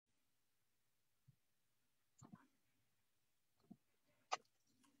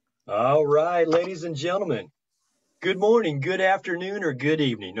All right, ladies and gentlemen, good morning, good afternoon, or good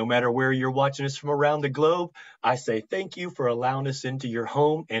evening. No matter where you're watching us from around the globe, I say thank you for allowing us into your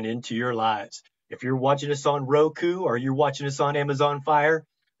home and into your lives. If you're watching us on Roku or you're watching us on Amazon Fire,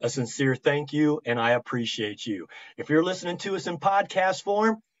 a sincere thank you, and I appreciate you. If you're listening to us in podcast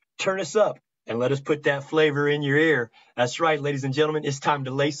form, turn us up and let us put that flavor in your ear. That's right, ladies and gentlemen, it's time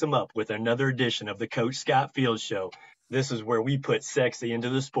to lace them up with another edition of the Coach Scott Field Show. This is where we put sexy into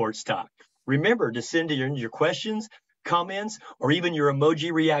the sports talk. Remember to send in your questions, comments, or even your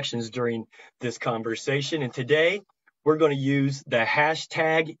emoji reactions during this conversation. And today we're going to use the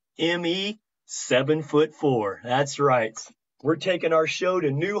hashtag ME7'4". That's right. We're taking our show to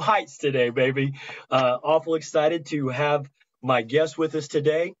new heights today, baby. Awful excited to have my guest with us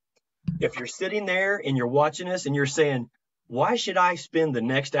today. If you're sitting there and you're watching us and you're saying, why should I spend the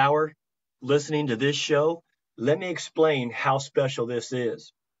next hour listening to this show? Let me explain how special this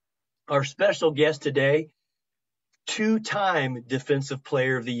is. Our special guest today, two-time Defensive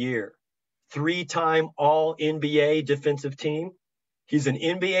Player of the Year, three-time All-NBA defensive team. He's an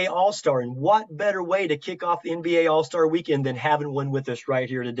NBA All-Star, and what better way to kick off the NBA All-Star weekend than having one with us right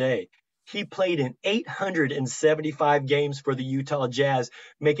here today? He played in 875 games for the Utah Jazz,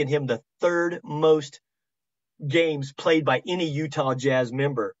 making him the third most games played by any Utah Jazz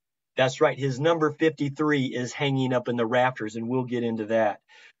member. That's right, his number 53 is hanging up in the rafters, and we'll get into that.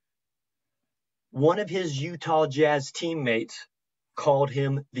 One of his Utah Jazz teammates called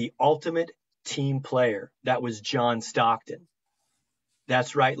him the ultimate team player. That was John Stockton.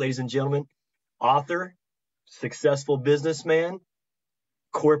 That's right, ladies and gentlemen. Author, successful businessman,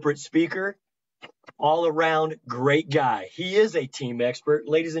 corporate speaker, all around great guy. He is a team expert.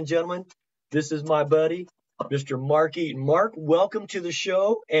 Ladies and gentlemen, this is my buddy, Mr. Mark Eaton. Mark, welcome to the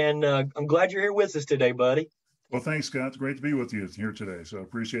show, and I'm glad you're here with us today, buddy. Well, thanks, Scott. It's great to be with you here today. So I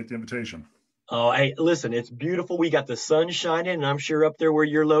appreciate the invitation. Oh, hey, listen, it's beautiful. We got the sun shining, and I'm sure up there where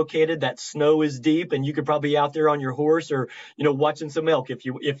you're located, that snow is deep, and you could probably be out there on your horse or, watching some elk if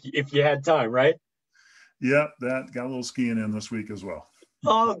you had time, right? Yeah, that got a little skiing in this week as well.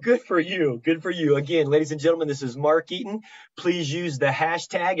 Oh, good for you. Good for you. Again, ladies and gentlemen, this is Mark Eaton. Please use the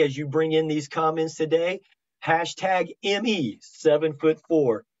hashtag as you bring in these comments today. Hashtag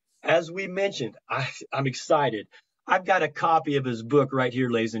ME7'4". As we mentioned, I'm excited. I've got a copy of his book right here,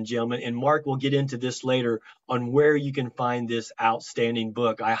 ladies and gentlemen, and Mark will get into this later on where you can find this outstanding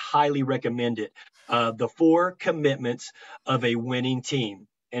book. I highly recommend it. The Four Commitments of a Winning Team.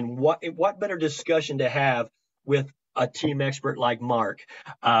 And what better discussion to have with a team expert like Mark?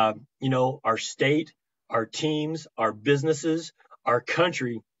 Our state, our teams, our businesses, our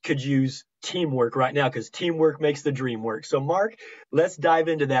country could use teamwork right now because teamwork makes the dream work. So, Mark, let's dive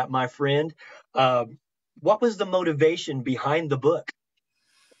into that, my friend. What was the motivation behind the book?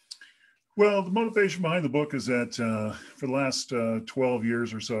 Well, the motivation behind the book is that for the last 12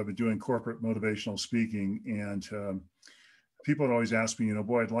 years or so, I've been doing corporate motivational speaking. And people had always asked me,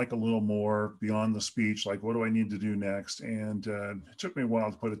 boy, I'd like a little more beyond the speech. Like, what do I need to do next? And it took me a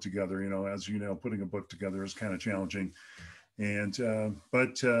while to put it together. As you know, putting a book together is kind of challenging.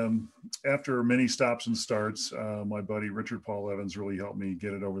 But after many stops and starts, my buddy Richard Paul Evans really helped me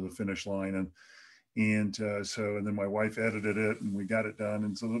get it over the finish line. And then my wife edited it and we got it done.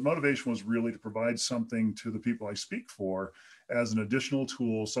 And so the motivation was really to provide something to the people I speak for as an additional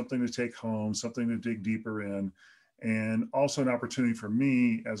tool, something to take home, something to dig deeper in, and also an opportunity for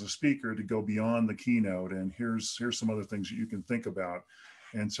me as a speaker to go beyond the keynote. And here's some other things that you can think about.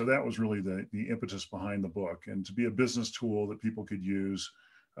 And so that was really the impetus behind the book, and to be a business tool that people could use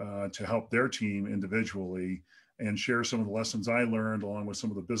to help their team individually and share some of the lessons I learned along with some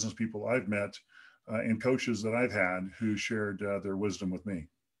of the business people I've met and coaches that I've had who shared their wisdom with me.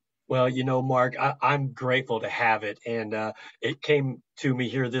 Well, Mark, I'm grateful to have it. And it came to me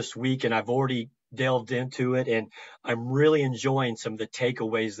here this week, and I've already delved into it, and I'm really enjoying some of the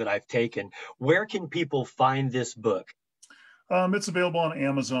takeaways that I've taken. Where can people find this book? It's available on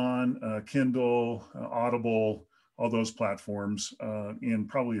Amazon, Kindle, Audible, all those platforms, and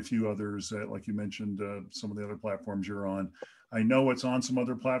probably a few others, like you mentioned, some of the other platforms you're on. I know it's on some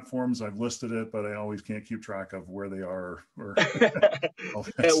other platforms. I've listed it, but I always can't keep track of where they are.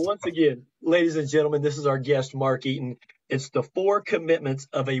 And once again, ladies and gentlemen, this is our guest, Mark Eaton. It's the Four Commitments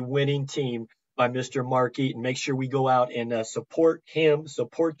of a Winning Team by Mr. Mark Eaton. Make sure we go out and support him,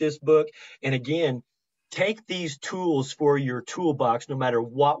 support this book. And again, take these tools for your toolbox, no matter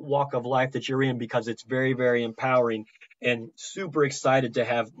what walk of life that you're in, because it's very, very empowering, and super excited to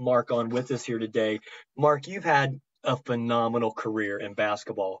have Mark on with us here today. Mark, you've had a phenomenal career in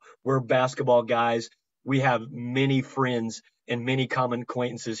basketball. We're basketball guys. We have many friends and many common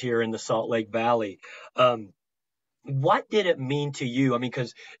acquaintances here in the Salt Lake Valley. Um, what did it mean to you? I mean,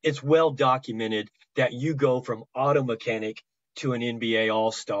 because it's well documented that you go from auto mechanic to an NBA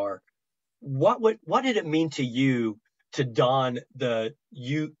All-Star. What did it mean to you to don the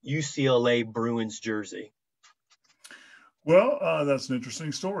UCLA Bruins jersey? Well, that's an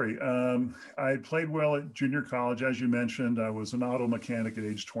interesting story. I played well at junior college. As you mentioned, I was an auto mechanic at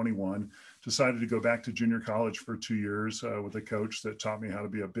age 21, decided to go back to junior college for 2 years with a coach that taught me how to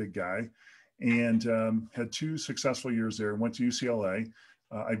be a big guy, and had 2 successful years there. Went to UCLA.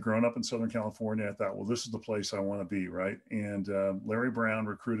 I'd grown up in Southern California. I thought, well, this is the place I want to be, right? And Larry Brown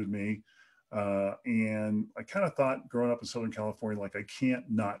recruited me. And I kind of thought growing up in Southern California, like I can't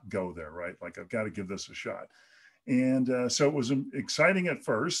not go there, right? Like I've got to give this a shot. And so it was exciting at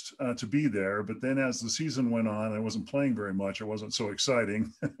first to be there, but then as the season went on, I wasn't playing very much. It wasn't so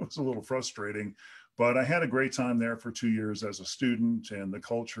exciting. It was a little frustrating, but I had a great time there for 2 years as a student, and the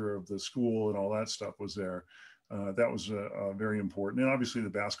culture of the school and all that stuff was there. That was very important. And obviously the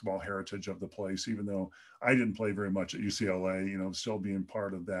basketball heritage of the place, even though I didn't play very much at UCLA, still being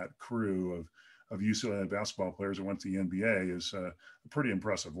part of that crew of UCLA basketball players that went to the NBA is a pretty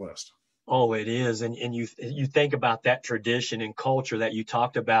impressive list. Oh, it is. And you think about that tradition and culture that you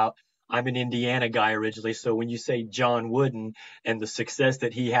talked about. I'm an Indiana guy originally, so when you say John Wooden and the success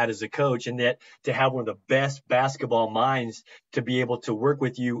that he had as a coach, and that to have one of the best basketball minds to be able to work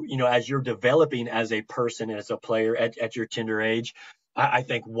with you, as you're developing as a person, as a player at your tender age, I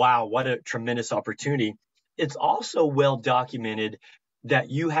think, wow, what a tremendous opportunity. It's also well documented that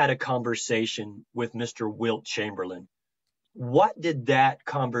you had a conversation with Mr. Wilt Chamberlain. What did that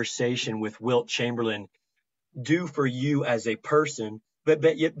conversation with Wilt Chamberlain do for you as a person?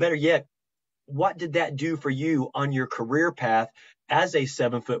 But yet, better yet, what did that do for you on your career path as a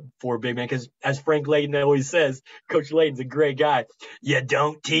 7'4" big man? Because as Frank Layden always says, Coach Layden's a great guy. You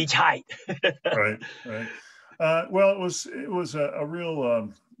don't teach height. Right, right. Well, it was a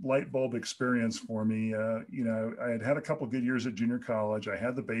real light bulb experience for me. I had had a couple good years at junior college. I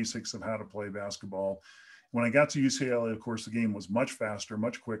had the basics of how to play basketball. When I got to UCLA, of course, the game was much faster,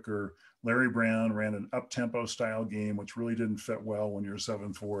 much quicker. Larry Brown ran an up-tempo style game, which really didn't fit well when you're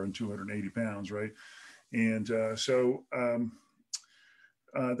 7'4" and 280 pounds, right? And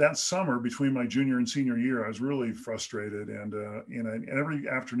that summer between my junior and senior year, I was really frustrated. And every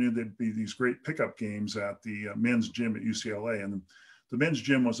afternoon there'd be these great pickup games at the men's gym at UCLA. And the men's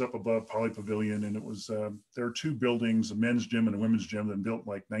gym was up above Poly Pavilion, and it was there are two buildings, a men's gym and a women's gym, that built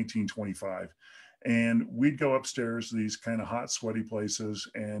like 1925. And we'd go upstairs to these kind of hot, sweaty places,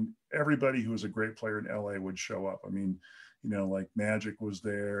 and everybody who was a great player in LA would show up. I mean, like Magic was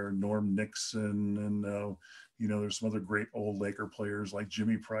there, Norm Nixon, and there's some other great old Laker players like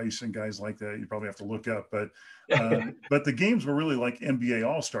Jimmy Price and guys like that. You probably have to look up, but the games were really like NBA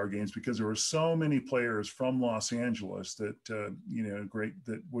All-Star games because there were so many players from Los Angeles that great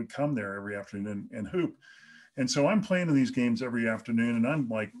that would come there every afternoon and hoop. And so I'm playing in these games every afternoon, and I'm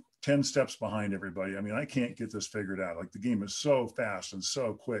like 10 steps behind everybody. I mean, I can't get this figured out. Like the game is so fast and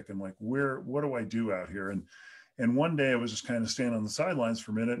so quick. And like, what do I do out here? And one day I was just kind of standing on the sidelines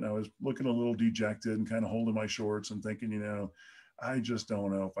for a minute, and I was looking a little dejected and kind of holding my shorts and thinking, I just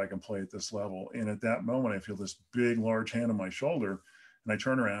don't know if I can play at this level. And at that moment, I feel this big, large hand on my shoulder, and I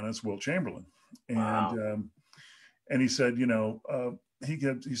turn around, and it's Wilt Chamberlain. Wow. And he said,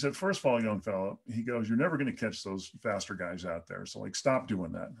 he said, first of all, young fella, he goes, you're never going to catch those faster guys out there. So like, stop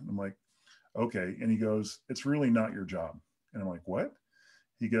doing that. And I'm like, okay. And he goes, it's really not your job. And I'm like, what?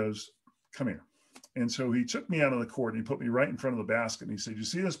 He goes, come here. And so he took me out of the court and he put me right in front of the basket. And he said, you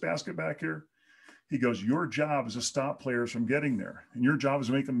see this basket back here? He goes, your job is to stop players from getting there. And your job is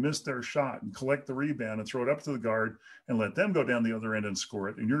to make them miss their shot and collect the rebound and throw it up to the guard and let them go down the other end and score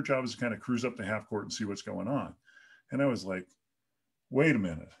it. And your job is to kind of cruise up to half court and see what's going on. And I was like, wait a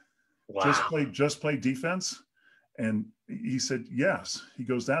minute, Wow. just play defense? And he said, yes. He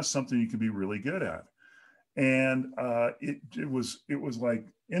goes, that's something you can be really good at. And it was like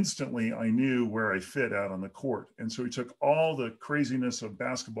instantly I knew where I fit out on the court. And so he took all the craziness of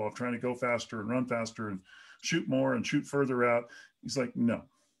basketball, of trying to go faster and run faster and shoot more and shoot further out. He's like, no.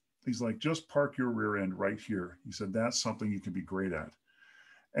 He's like, just park your rear end right here. He said, that's something you can be great at.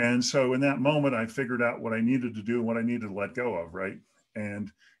 And so in that moment, I figured out what I needed to do and what I needed to let go of, right?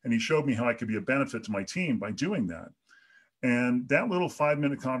 And he showed me how I could be a benefit to my team by doing that. And that little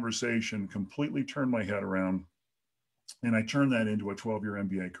 5-minute conversation completely turned my head around. And I turned that into a 12-year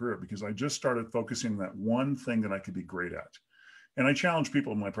NBA career because I just started focusing on that one thing that I could be great at. And I challenge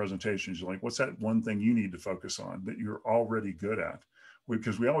people in my presentations, like, what's that one thing you need to focus on that you're already good at?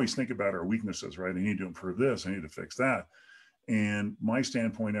 Because we always think about our weaknesses, right? I need to improve this, I need to fix that. And my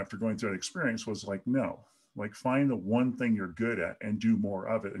standpoint after going through that experience was like, no, like find the one thing you're good at and do more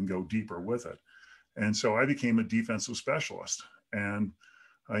of it and go deeper with it. And so I became a defensive specialist. And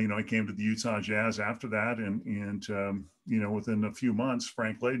I came to the Utah Jazz after that, and within a few months,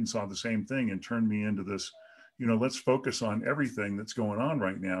 Frank Layden saw the same thing and turned me into this. Let's focus on everything that's going on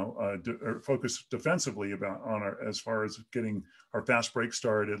right now. Focus defensively as far as getting our fast break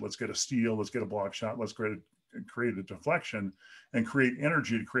started. Let's get a steal. Let's get a block shot. Let's create a deflection and create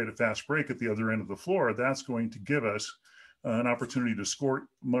energy to create a fast break at the other end of the floor. That's going to give us an opportunity to score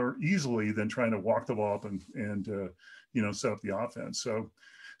more easily than trying to walk the ball up and set up the offense.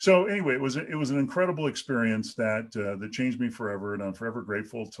 So anyway, it was an incredible experience that changed me forever, and I'm forever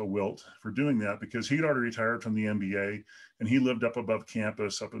grateful to Wilt for doing that, because he'd already retired from the NBA and he lived up above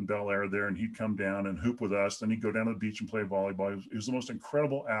campus up in Bel Air there, and he'd come down and hoop with us. Then he'd go down to the beach and play volleyball. He was the most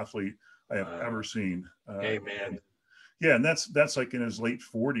incredible athlete I have ever seen. Amen. Yeah, and that's like in his late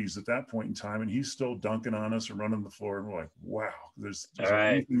 40s at that point in time, and he's still dunking on us and running the floor, and we're like, wow, there's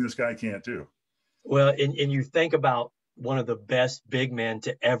anything this guy can't do. Well, and you think about one of the best big men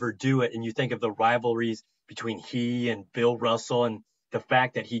to ever do it, and you think of the rivalries between he and Bill Russell, and the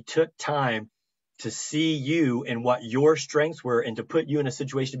fact that he took time to see you and what your strengths were and to put you in a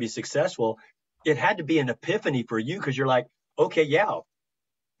situation to be successful. It had to be an epiphany for you, because you're like, okay, yeah,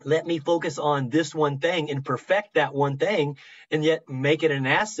 let me focus on this one thing and perfect that one thing, and yet make it an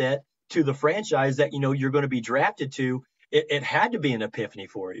asset to the franchise that you're going to be drafted to. It had to be an epiphany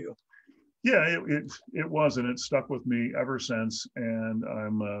for you. Yeah, it was, and it stuck with me ever since. And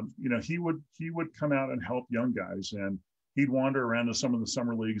he would come out and help young guys, and he'd wander around to some of the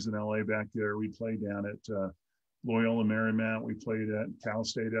summer leagues in LA back there. We played down at Loyola Marymount. We played at Cal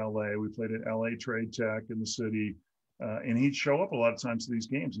State LA. We played at LA Trade Tech in the city. And he'd show up a lot of times to these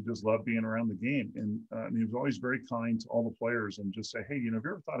games. He just loved being around the game. And he was always very kind to all the players and just say, hey, have you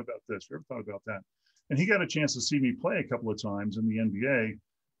ever thought about this? Have you ever thought about that? And he got a chance to see me play a couple of times in the NBA.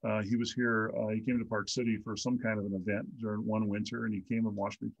 He was here. He came to Park City for some kind of an event during one winter, and he came and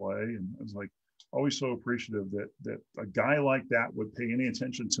watched me play. And I was like, always so appreciative that a guy like that would pay any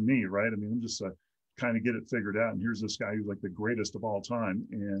attention to me, right? I mean, I'm just kind of get it figured out. And here's this guy who's like the greatest of all time.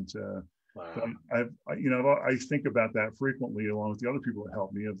 And wow. I think about that frequently, along with the other people that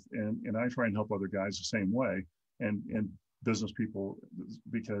help me, and I try and help other guys the same way, and business people,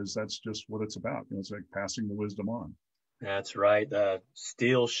 because that's just what it's about. It's like passing the wisdom on. That's right.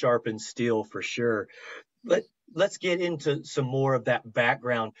 Steel sharpens steel for sure. Let's get into some more of that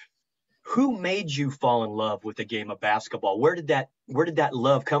background. Who made you fall in love with the game of basketball? Where did that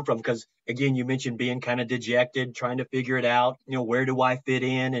love come from? Because again, you mentioned being kind of dejected, trying to figure it out. Where do I fit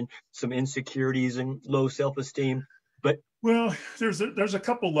in, and some insecurities and low self-esteem. Well, there's a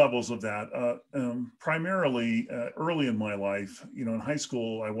couple levels of that. Primarily, early in my life, in high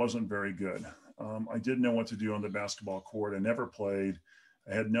school, I wasn't very good. I didn't know what to do on the basketball court. I never played.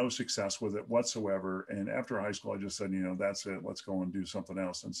 I had no success with it whatsoever. And after high school, I just said, that's it. Let's go and do something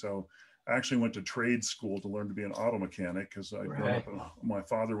else. And so I actually went to trade school to learn to be an auto mechanic, because my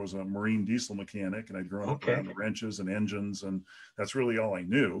father was a marine diesel mechanic, and I'd grown up around the wrenches and engines, and that's really all I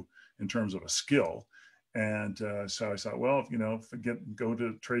knew in terms of a skill. And so I thought, well, if I go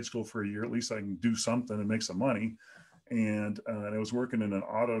to trade school for a year, at least I can do something and make some money. And I was working in an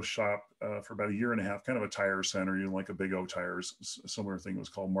auto shop for about a year and a half, kind of a tire center, like a Big O Tires, similar thing. It was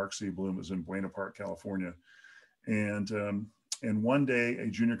called Mark C. Bloom. It was in Buena Park, California. And one day, a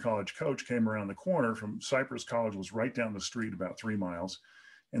junior college coach came around the corner from Cypress College, was right down the street, about 3 miles.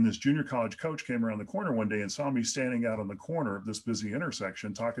 And this junior college coach came around the corner one day and saw me standing out on the corner of this busy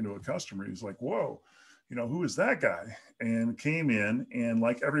intersection talking to a customer. He's like, whoa, who is that guy? And came in, and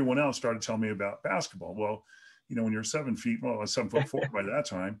like everyone else, started telling me about basketball. Well, when you're 7 feet, well, I was 7'4" by that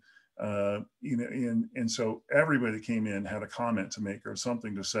time, and so everybody that came in had a comment to make or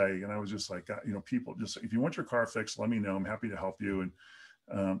something to say. And I was just like, people just, if you want your car fixed, let me know. I'm happy to help you. And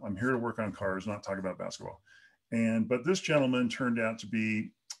I'm here to work on cars, not talk about basketball. But this gentleman turned out to be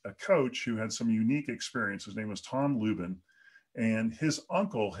a coach who had some unique experience. His name was Tom Lubin. And his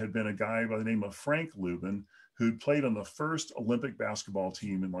uncle had been a guy by the name of Frank Lubin, who played on the first Olympic basketball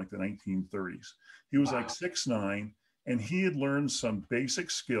team in like the 1930s. He was like 6'9", and he had learned some basic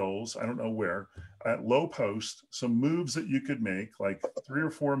skills, I don't know where, at low post, some moves that you could make, like 3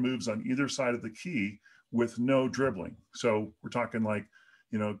 or 4 moves on either side of the key with no dribbling. So we're talking like,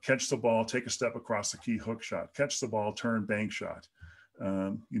 catch the ball, take a step across the key, hook shot, catch the ball, turn, bank shot,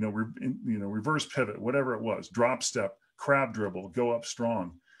 reverse pivot, whatever it was, drop step, crab dribble, go up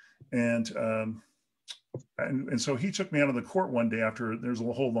strong. And and so he took me out on the court one day after. There's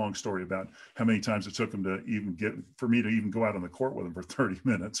a whole long story about how many times it took him to even for me to even go out on the court with him for 30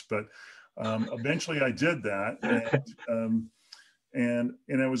 minutes. But eventually I did that. And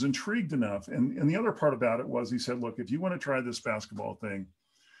I was intrigued enough. And the other part about it was, he said, look, if you want to try this basketball thing,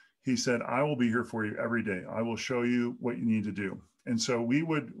 he said, I will be here for you every day. I will show you what you need to do. And so we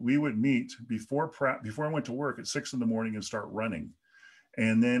would meet before I went to work at 6 a.m. and start running.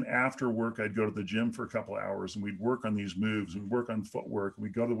 And then after work, I'd go to the gym for a couple of hours, and we'd work on these moves and work on footwork. And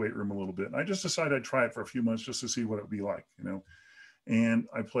we'd go to the weight room a little bit. And I just decided I'd try it for a few months just to see what it would be like, you know. And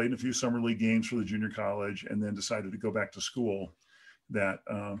I played in a few summer league games for the junior college, and then decided to go back to school that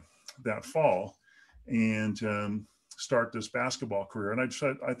fall and start this basketball career. And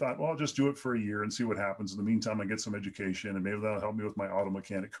I thought, well, I'll just do it for a year and see what happens. In the meantime, I get some education, and maybe that'll help me with my auto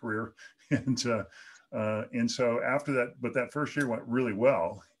mechanic career. And so after that, but that first year went really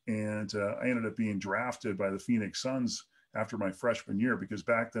well. And I ended up being drafted by the Phoenix Suns after my freshman year, because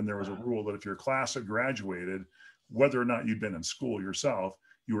back then there was a rule that if your class had graduated, whether or not you'd been in school yourself,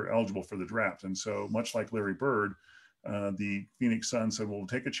 you were eligible for the draft. And so much like Larry Bird, the Phoenix Suns said, well, we'll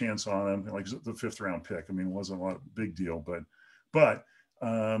take a chance on him, like the 5th round pick. I mean, it wasn't a lot of big deal, but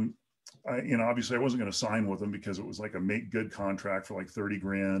obviously I wasn't going to sign with him because it was like a make good contract for like 30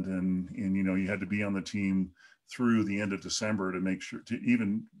 grand. And, you know, you had to be on the team through the end of December to make sure, to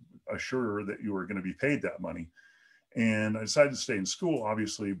even assure that you were going to be paid that money. And I decided to stay in school,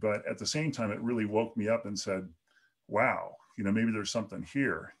 obviously, but at the same time, it really woke me up and said, wow, you know, maybe there's something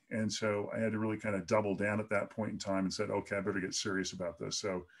here. And so I had to really kind of double down at that point in time and said, okay, I better get serious about this.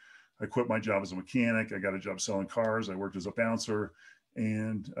 So I quit my job as a mechanic. I got a job selling cars. I worked as a bouncer,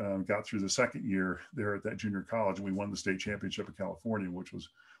 and got through the second year there at that junior college. And we won the state championship in California, which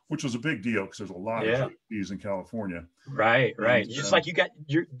was a big deal because there's a lot of GFBs in California. Right. And, just like you got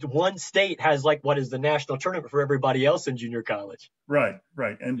one state has like what is the national tournament for everybody else in junior college. Right.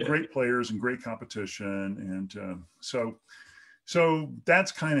 And great players and great competition. And so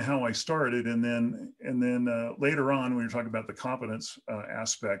that's kind of how I started. And then later on, when we were talking about the competence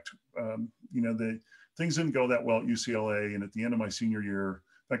aspect, you know, the things didn't go that well at UCLA. And at the end of my senior year,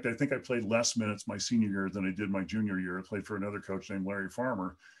 in fact, I think I played less minutes my senior year than I did my junior year. I played for another coach named Larry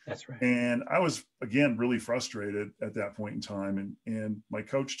Farmer. That's right. And I was, again, really frustrated at that point in time. And my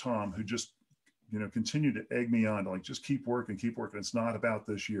coach, Tom, who just, you know, continued to egg me on to like, just keep working. It's not about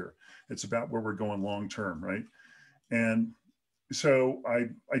this year. It's about where we're going long-term. Right. And so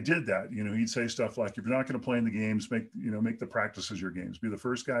I did that. You know, he'd say stuff like, if you're not going to play in the games, make the practices your games. Be the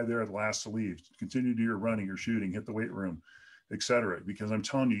first guy there, the last to leave. Continue to do your running, your shooting, hit the weight room, et cetera. Because I'm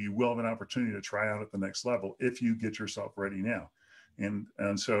telling you, you will have an opportunity to try out at the next level if you get yourself ready now. And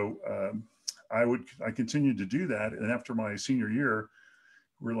so I continued to do that. And after my senior year,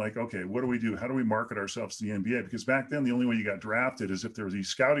 we're like, okay, what do we do? How do we market ourselves to the NBA? Because back then, the only way you got drafted is if there were these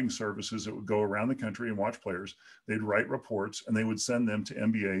scouting services that would go around the country and watch players. They'd write reports and they would send them to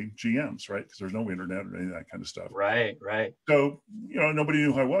NBA GMs, right? Because there's no internet or any of that kind of stuff. Right. So, you know, nobody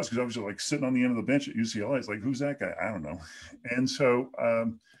knew who I was because I was just like sitting on the end of the bench at UCLA. It's like, who's that guy? I don't know. And so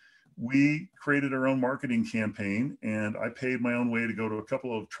we created our own marketing campaign, and I paid my own way to go to a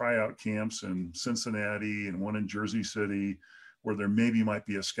couple of tryout camps in Cincinnati and one in Jersey City, where there maybe might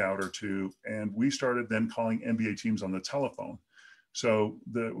be a scout or two. And we started then calling NBA teams on the telephone. So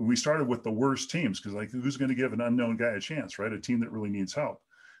we started with the worst teams, because like, who's going to give an unknown guy a chance, right? A team that really needs help.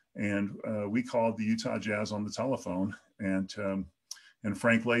 And we called the Utah Jazz on the telephone, and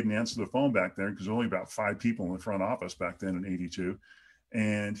Frank Layden answered the phone back there, because there were only about 5 people in the front office back then in '82.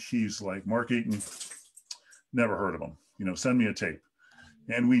 And he's like, Mark Eaton, never heard of him, you know, send me a tape.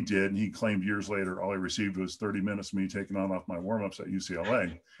 And we did. And he claimed years later, all I received was 30 minutes of me taking on off my warm-ups at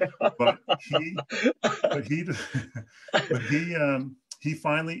UCLA. But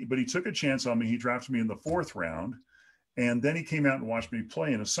he took a chance on me. He drafted me in the 4th round. And then he came out and watched me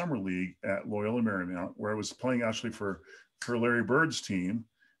play in a summer league at Loyola Marymount, where I was playing actually for Larry Bird's team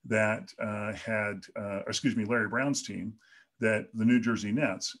that Larry Brown's team, that the New Jersey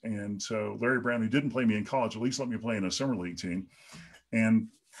Nets. And so Larry Brown, who didn't play me in college, at least let me play in a summer league team. And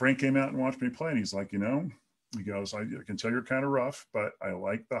Frank came out and watched me play, and he's like, you know, he goes, I can tell you're kind of rough, but I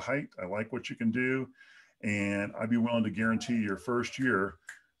like the height. I like what you can do. And I'd be willing to guarantee your first year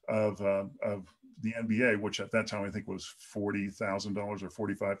of the NBA, which at that time I think was $40,000 or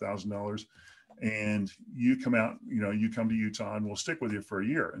 $45,000. And you come out, you know, you come to Utah and we'll stick with you for a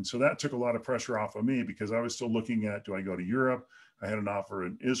year. And so that took a lot of pressure off of me, because I was still looking at, do I go to Europe? I had an offer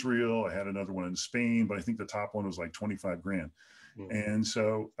in Israel. I had another one in Spain, but I think the top one was like 25 grand. Mm-hmm. And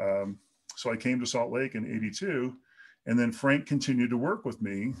so I came to Salt Lake in '82, And then Frank continued to work with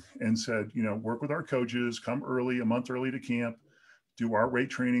me and said, work with our coaches, come early, a month early to camp, do our weight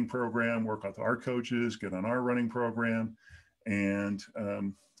training program, work with our coaches, get on our running program. And,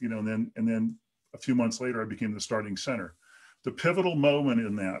 and then a few months later, I became the starting center. The pivotal moment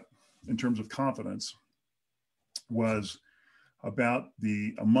in that, in terms of confidence, was about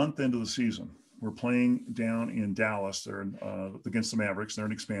a month into the season. We're playing down in Dallas. They're against the Mavericks. They're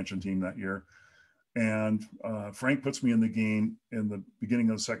an expansion team that year. And Frank puts me in the game in the beginning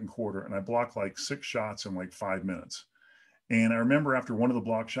of the second quarter, and I block like 6 shots in like 5 minutes. And I remember after one of the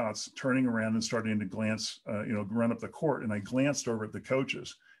block shots, turning around and starting to glance, run up the court, and I glanced over at the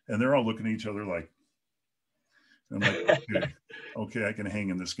coaches, and they're all looking at each other like, I'm like, okay, I can hang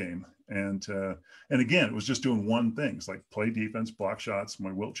in this game. And again, it was just doing one thing. It's like play defense, block shots,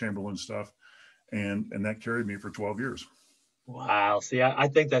 my Wilt Chamberlain stuff. And that carried me for 12 years. Wow. See, I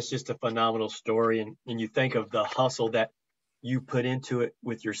think that's just a phenomenal story. And you think of the hustle that you put into it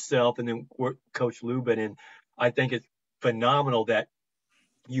with yourself and then Coach Lubin. And I think it's phenomenal that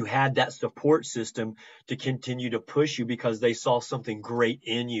you had that support system to continue to push you because they saw something great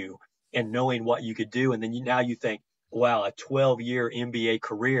in you and knowing what you could do. And then now you think, wow, a 12-year NBA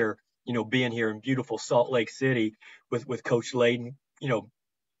career, being here in beautiful Salt Lake City with Coach Layden,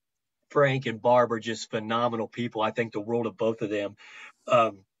 Frank and Barb are just phenomenal people. I think the world of both of them.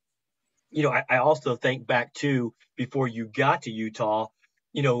 I also think back to before you got to Utah,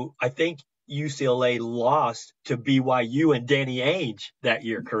 I think UCLA lost to BYU and Danny Ainge that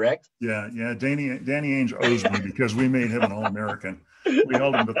year, correct? Yeah. Danny Ainge owes me because we made him an All-American. We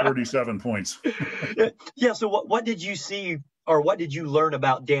held him to 37 points. Yeah. So what did you see or what did you learn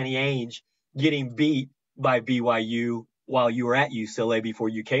about Danny Ainge getting beat by BYU while you were at UCLA before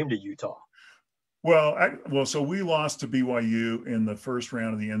you came to Utah? Well, so we lost to BYU in the first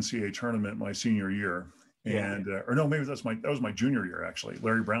round of the NCAA tournament my senior year, and or no, maybe that was my junior year actually.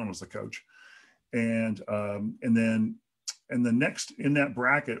 Larry Brown was the coach, and then the next in that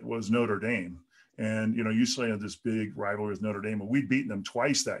bracket was Notre Dame, and UCLA had this big rivalry with Notre Dame, and we'd beaten them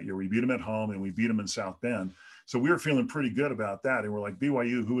twice that year. We beat them at home and we beat them in South Bend. So we were feeling pretty good about that, and we're like,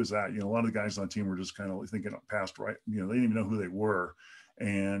 BYU, who is that? A lot of the guys on the team were just kind of thinking past, right? They didn't even know who they were.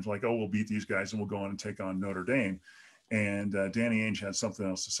 And like, oh, we'll beat these guys and we'll go on and take on Notre Dame. And Danny Ainge had something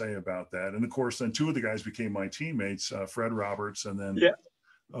else to say about that. And of course, then 2 of the guys became my teammates, Fred Roberts, and then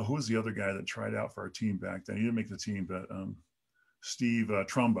who was the other guy that tried out for our team back then? He didn't make the team, but Steve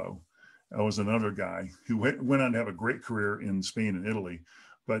Trumbo was another guy who went on to have a great career in Spain and Italy.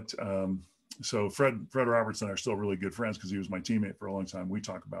 But so Fred Roberts and I are still really good friends because he was my teammate for a long time. We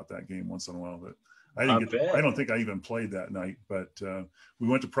talk about that game once in a while, but I don't think I even played that night, but we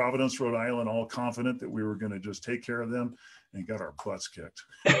went to Providence, Rhode Island, all confident that we were going to just take care of them, and got our butts kicked.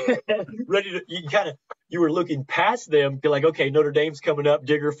 You were looking past them, be like, okay, Notre Dame's coming up,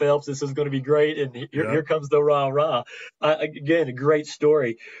 Digger Phelps, this is going to be great, and here comes the rah-rah. Again, a great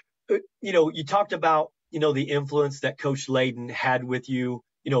story. You talked about, the influence that Coach Layden had with you,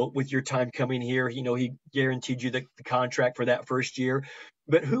 with your time coming here. He guaranteed you the contract for that first year.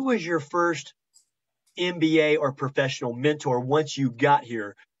 But who was your first NBA or professional mentor once you got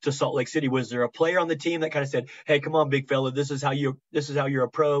here to Salt Lake City? Was there a player on the team that kind of said, hey, come on, big fella, this is how you're a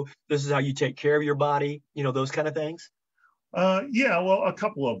pro, this is how you take care of your body, those kind of things? Well, a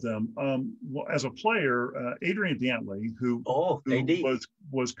couple of them. As a player, Adrian Dantley, who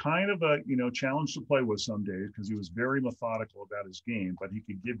was kind of a challenge to play with some days because he was very methodical about his game, but he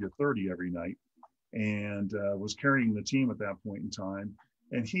could give you 30 every night, and was carrying the team at that point in time.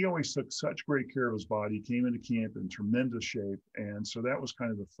 And he always took such great care of his body. He came into camp in tremendous shape, and so that was kind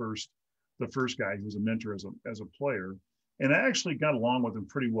of the first guy who was a mentor as a player. And I actually got along with him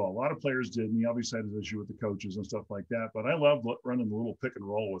pretty well. A lot of players did, and he obviously had his issue with the coaches and stuff like that. But I loved running the little pick and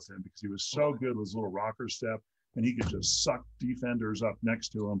roll with him because he was so good with his little rocker step, and he could just suck defenders up next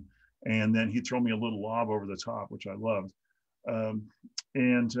to him. And then he'd throw me a little lob over the top, which I loved.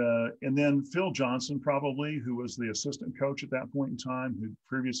 And then Phil Johnson, probably, who was the assistant coach at that point in time, who'd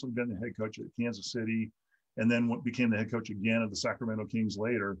previously been the head coach at Kansas City, and then became the head coach again of the Sacramento Kings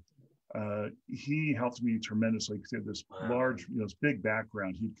later. He helped me tremendously because he had this large, this big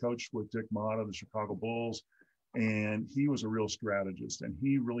background. He'd coached with Dick Motta, the Chicago Bulls, and he was a real strategist, and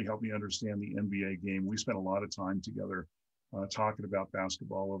he really helped me understand the NBA game. We spent a lot of time together talking about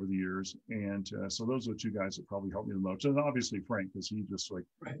basketball over the years. And so those are the 2 guys that probably helped me the most. And obviously Frank, because he just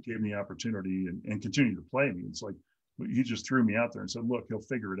gave me the opportunity and continued to play me. It's like, he just threw me out there and said, look, he'll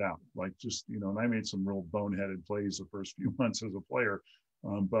figure it out. And I made some real boneheaded plays the first few months as a player.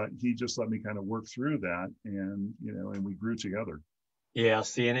 But he just let me kind of work through that, and and we grew together. Yeah,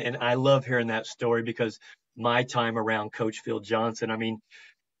 see, and I love hearing that story because my time around Coach Phil Johnson, I mean,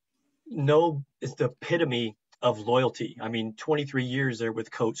 no, it's the epitome of loyalty. I mean, 23 years there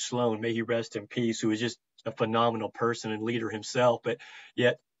with Coach Sloan, may he rest in peace, who was just a phenomenal person and leader himself. But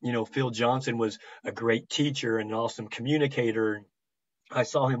yet, Phil Johnson was a great teacher and an awesome communicator. I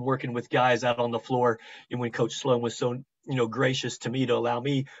saw him working with guys out on the floor, and when Coach Sloan was so gracious to me to allow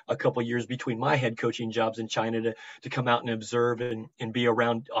me a couple years between my head coaching jobs in China to come out and observe and be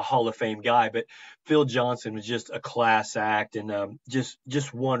around a Hall of Fame guy. But Phil Johnson was just a class act and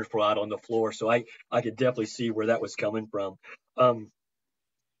just wonderful out on the floor. So I could definitely see where that was coming from. Um,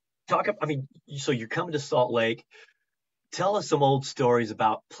 I mean, so you're coming to Salt Lake. Tell us some old stories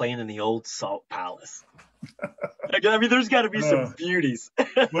about playing in the old Salt Palace. I mean, there's got to be some beauties.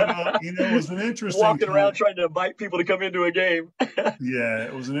 Well, it was an interesting walking around trying to invite people to come into a game. Yeah,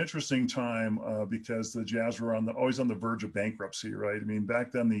 it was an interesting time because the Jazz were always on the verge of bankruptcy, right? I mean,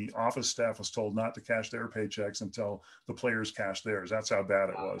 back then the office staff was told not to cash their paychecks until the players cashed theirs. That's how bad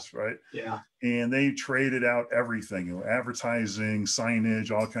it was, right? Yeah. And they traded out everything, advertising,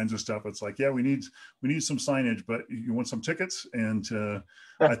 signage, all kinds of stuff. It's like, yeah, we need some signage, but you want some tickets? And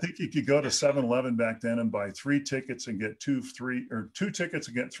I think you could go to 7-Eleven back then and buy 3 tickets and get 2 tickets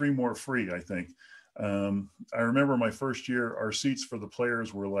and get 3 more free, I think. I remember my first year, our seats for the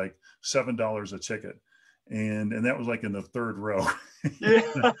players were like $7 a ticket. And that was like in the 3rd row.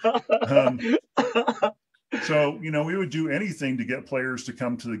 So, we would do anything to get players to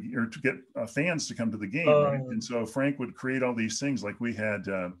come to to get fans to come to the game. Right? And so Frank would create all these things. Like we had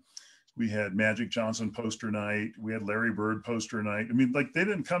Magic Johnson poster night. We had Larry Bird poster night. I mean, like they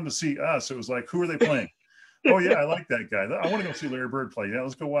didn't come to see us. It was like, who are they playing? Oh yeah, I like that guy. I want to go see Larry Bird play. Yeah,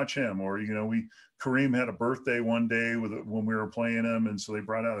 let's go watch him. Or Kareem had a birthday one day when we were playing him, and so they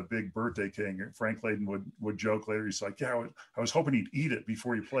brought out a big birthday cake. Frank Layden would joke later. He's like, "Yeah, I was hoping he'd eat it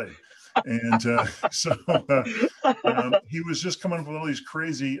before he played." And he was just coming up with all these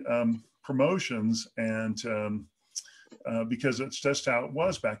crazy promotions, and because it's just how it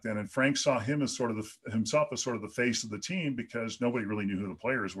was back then. And Frank saw him as himself as sort of the face of the team because nobody really knew who the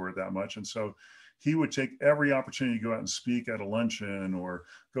players were that much, and so he would take every opportunity to go out and speak at a luncheon or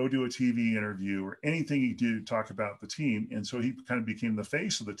go do a TV interview or anything he did to talk about the team. And so he kind of became the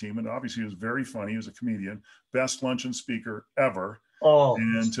face of the team. And obviously he was very funny. He was a comedian, best luncheon speaker ever. Oh,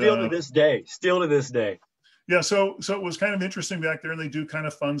 and still to this day. Yeah. So it was kind of interesting back there, and they do kind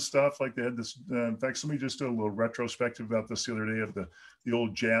of fun stuff. Like they had this, in fact, somebody just did a little retrospective about this the other day of the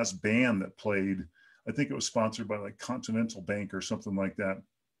old jazz band that played. I think it was sponsored by like Continental Bank or something like that.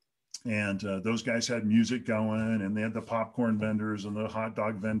 And those guys had music going, and they had the popcorn vendors and the hot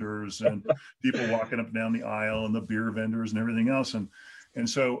dog vendors and people walking up and down the aisle and the beer vendors and everything else. And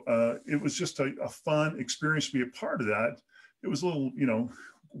so it was just a fun experience to be a part of that. It was a little,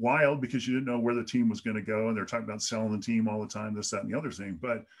 wild because you didn't know where the team was going to go. And they're talking about selling the team all the time, this, that, and the other thing.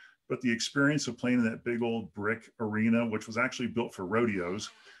 But the experience of playing in that big old brick arena, which was actually built for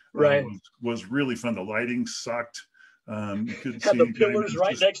rodeos, right, was really fun. The lighting sucked. You couldn't see the pillars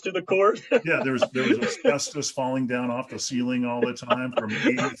right next to the court. Yeah, there was asbestos falling down off the ceiling all the time from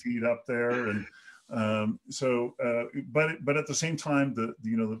 80 feet up there, and but at the same time,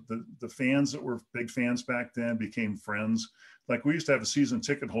 the fans that were big fans back then became friends. Like we used to have a season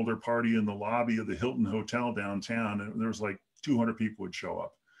ticket holder party in the lobby of the Hilton Hotel downtown, and there was like 200 people would show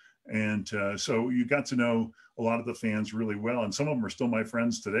up. And so you got to know a lot of the fans really well. And some of them are still my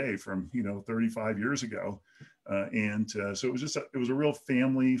friends today from, 35 years ago. So it was a real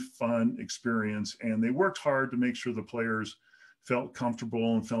family fun experience. And they worked hard to make sure the players felt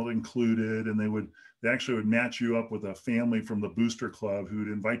comfortable and felt included. And they actually would match you up with a family from the booster club who'd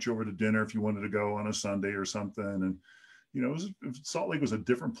invite you over to dinner if you wanted to go on a Sunday or something. And Salt Lake was a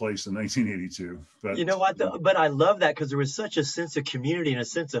different place in 1982. But you know what? But I love that because there was such a sense of community and a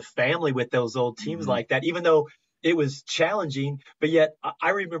sense of family with those old teams like that, even though it was challenging. But yet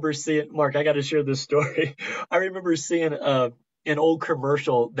I remember seeing, Mark, I got to share this story. I remember seeing an old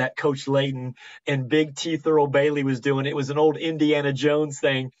commercial that Coach Layden and Big T. Thurl Bailey was doing. It was an old Indiana Jones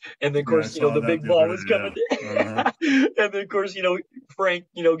thing. And then, of course, the big ball was coming. Yeah. And then, of course, Frank,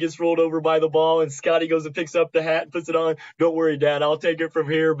 gets rolled over by the ball and Scotty goes and picks up the hat and puts it on. Don't worry, Dad, I'll take it from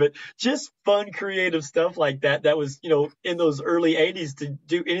here. But just fun, creative stuff like that. That was, in those early 80s to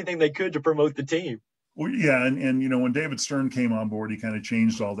do anything they could to promote the team. Well, yeah, and when David Stern came on board, he kind of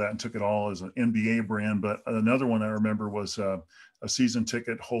changed all that and took it all as an NBA brand. But another one I remember was a season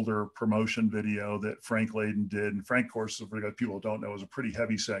ticket holder promotion video that Frank Layden did. And Frank, of course, for people who don't know, was a pretty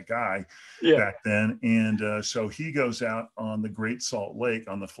heavy set guy Yeah. back then. And so he goes out on the Great Salt Lake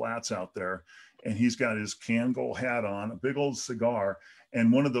on the flats out there, and he's got his Kangol hat on, a big old cigar,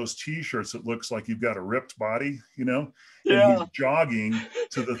 and one of those T-shirts that looks like you've got a ripped body, you know, and Yeah. he's jogging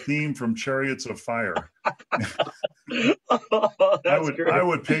to the theme from Chariots of Fire. Oh, that's great. I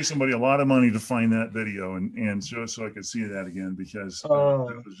would pay somebody a lot of money to find that video and just so I could see that again, because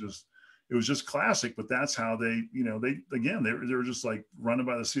it was just classic. But that's how they, you know, they were just like running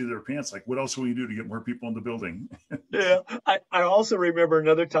by the seat of their pants. Like, what else will we do to get more people in the building? Yeah. I also remember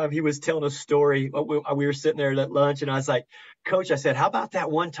another time he was telling a story. We were sitting there at lunch, and I was like, Coach, I said, how about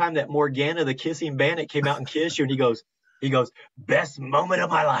that one time that Morgana, the kissing bandit, came out and kissed you? And he goes, best moment of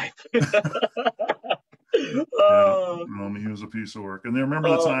my life. He was a piece of work. And then remember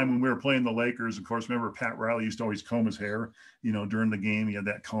the time when we were playing the Lakers, of course, remember Pat Riley used to always comb his hair, you know, during the game. He had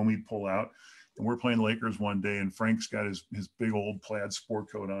that comb he'd pull out. And we're playing the Lakers one day, and Frank's got his big old plaid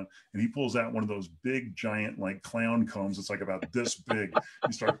sport coat on, and he pulls out one of those big, giant, like clown combs. It's like about this big.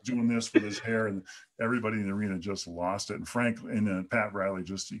 He starts doing this with his hair, and everybody in the arena just lost it. And Frank and Pat Riley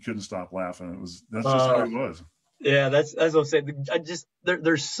he couldn't stop laughing. That's just how he was. Yeah, that's as I'm saying.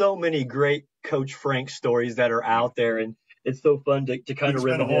 There's so many great Coach Frank stories that are out there, and it's so fun to kind of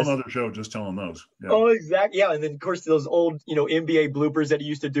spend reminisce. a whole other show just telling those. Yeah. Oh, exactly. Yeah, and then of course those old, NBA bloopers that he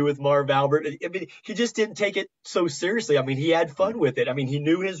used to do with Marv Albert. I mean, he just didn't take it so seriously. I mean, he had fun with it. I mean, he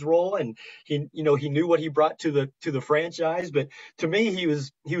knew his role, and he knew what he brought to the franchise. But to me, he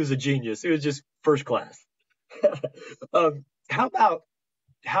was a genius. He was just first class. How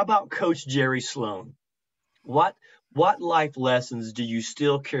about Coach Jerry Sloan? What life lessons do you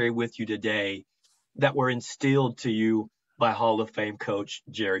still carry with you today that were instilled to you by Hall of Fame coach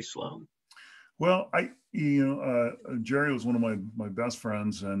Jerry Sloan? Well, Jerry was one of my best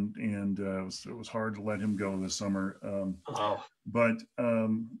friends, and it was hard to let him go this summer. But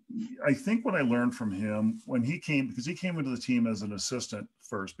I think what I learned from him when he came, because he came into the team as an assistant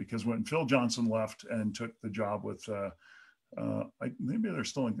first, because when Phil Johnson left and took the job with maybe they're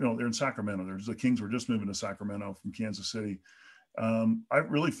still they're in Sacramento. The Kings were just moving to Sacramento from Kansas City. I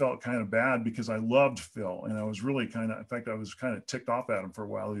really felt kind of bad because I loved Phil, and I was really I was kind of ticked off at him for a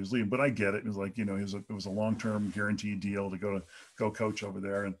while. He was leaving, but I get it. It was like, it was a long-term guaranteed deal to go coach over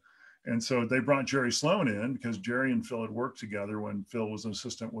there. And so they brought Jerry Sloan in because Jerry and Phil had worked together when Phil was an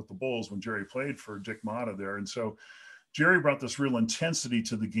assistant with the Bulls when Jerry played for Dick Motta there. And so Jerry brought this real intensity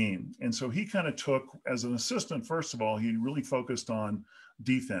to the game. And so he kind of took, as an assistant, first of all, he really focused on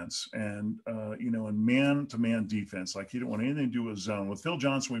defense and, and man-to-man defense. Like, he didn't want anything to do with zone. With Phil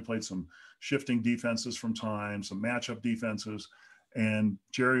Johnson, we played some shifting defenses from time, some matchup defenses. And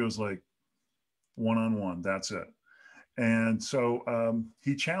Jerry was like, one-on-one, that's it. And so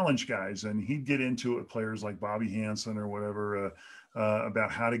he challenged guys, and he'd get into it with players like Bobby Hansen or whatever, about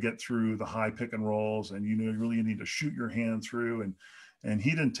how to get through the high pick and rolls, and you really need to shoot your hand through, and he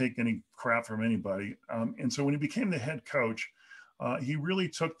didn't take any crap from anybody. And so when he became the head coach, he really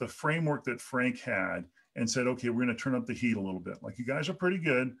took the framework that Frank had and said, okay, we're going to turn up the heat a little bit. Like, you guys are pretty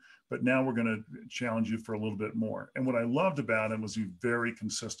good, but now we're going to challenge you for a little bit more. And what I loved about him was he was very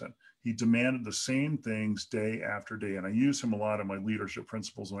consistent. He demanded the same things day after day. And I use him a lot in my leadership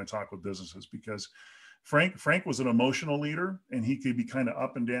principles when I talk with businesses, because Frank was an emotional leader, and he could be kind of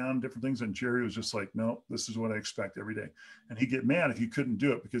up and down, different things. And Jerry was just like, no, this is what I expect every day. And he'd get mad if you couldn't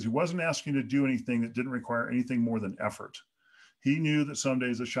do it, because he wasn't asking you to do anything that didn't require anything more than effort. He knew that some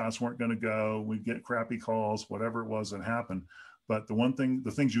days the shots weren't going to go. We'd get crappy calls, whatever it was that happened. But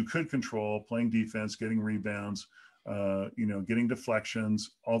the things you could control, playing defense, getting rebounds, getting deflections,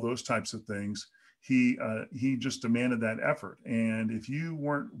 all those types of things, he just demanded that effort. And if you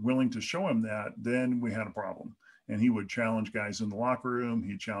weren't willing to show him that, then we had a problem. And he would challenge guys in the locker room.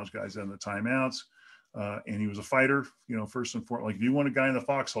 He'd challenge guys in the timeouts. And he was a fighter, first and foremost. Like, if you want a guy in the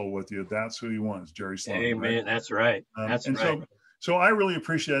foxhole with you, that's who he was, Jerry Sloan. Amen. Right? That's right. That's right. So I really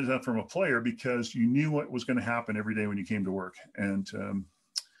appreciated that from a player, because you knew what was going to happen every day when you came to work. And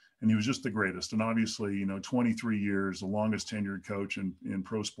he was just the greatest. And obviously, 23 years, the longest tenured coach in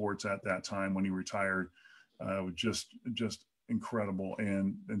pro sports at that time when he retired, was just incredible.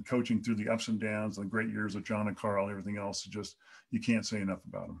 And coaching through the ups and downs, the great years of John and Carl, everything else, you can't say enough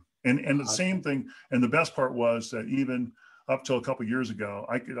about him. And the same thing. And the best part was that even up till a couple of years ago,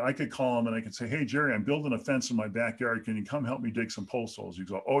 I could call him and I could say, hey, Jerry, I'm building a fence in my backyard. Can you come help me dig some post holes? He'd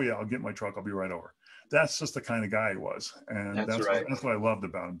go, oh yeah, I'll get in my truck. I'll be right over. That's just the kind of guy he was. And that's what I loved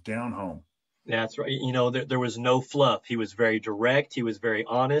about him, down home. That's right. There was no fluff. He was very direct. He was very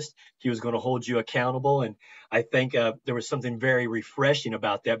honest. He was going to hold you accountable. And I think there was something very refreshing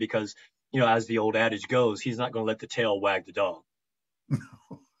about that because, as the old adage goes, he's not going to let the tail wag the dog.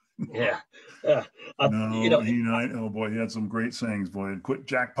 Yeah. Uh, No, oh boy, he had some great sayings, boy. Quit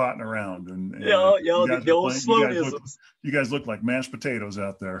jackpotting around, and you guys the are old playing. slowisms. You guys look like mashed potatoes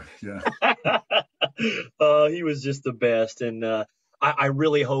out there. Yeah. He was just the best. And I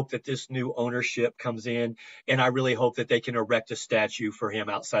really hope that this new ownership comes in, and I really hope that they can erect a statue for him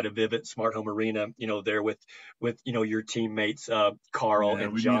outside of Vivint Smart Home Arena, there with your teammates, Carl Yeah,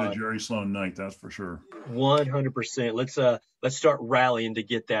 and we need a John. Jerry Sloan night, that's for sure. 100%. Let's start rallying to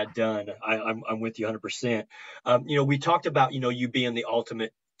get that done. I'm with you 100%. We talked about you being the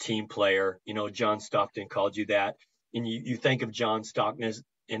ultimate team player. John Stockton called you that, and you think of John Stockton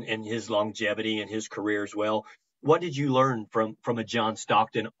and his longevity and his career as well. What did you learn from a John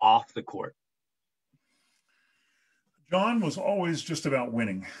Stockton off the court? John was always just about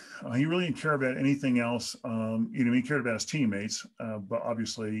winning. He really didn't care about anything else. He cared about his teammates, but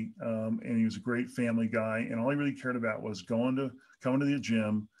obviously, and he was a great family guy. And all he really cared about was coming to the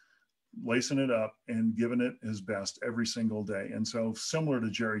gym, lacing it up, and giving it his best every single day. And so, similar to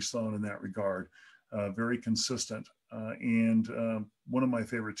Jerry Sloan in that regard, very consistent. And one of my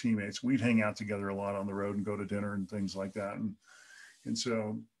favorite teammates. We'd hang out together a lot on the road and go to dinner and things like that. And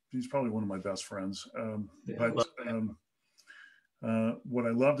so he's probably one of my best friends. What I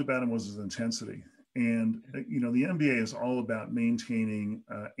loved about him was his intensity. And, the NBA is all about maintaining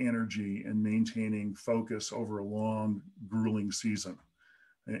energy and maintaining focus over a long, grueling season.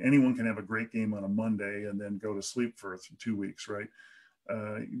 And anyone can have a great game on a Monday and then go to sleep for 2 weeks, right?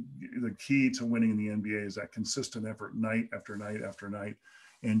 The key to winning in the NBA is that consistent effort night after night after night.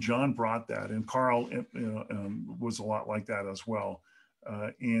 And John brought that. And Carl was a lot like that as well.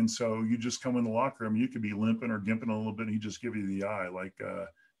 And so you just come in the locker room, you could be limping or gimping a little bit, and he just give you the eye, like,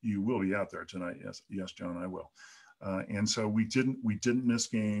 you will be out there tonight. Yes, John, I will. And so we didn't miss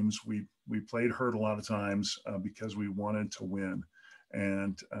games. We played hurt a lot of times because we wanted to win.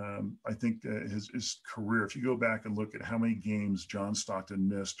 And I think his career, if you go back and look at how many games John Stockton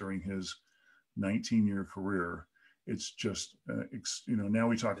missed during his 19-year career, it's just, now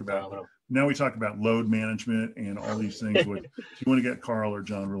we talk about load management and all these things. If you want to get Carl or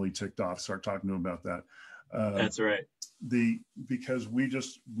John really ticked off, start talking to him about that. That's right. Because we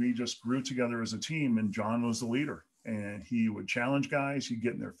just grew together as a team, and John was the leader, and he would challenge guys. He'd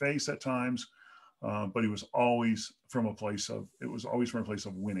get in their face at times, but it was always from a place of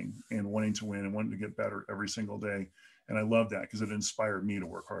winning and wanting to win and wanting to get better every single day. And I love that because it inspired me to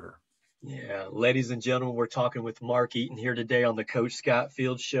work harder. Yeah, ladies and gentlemen, we're talking with Mark Eaton here today on the Coach Scott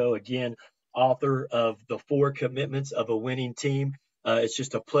Field Show. Again, author of The 4 Commitments of a Winning Team. It's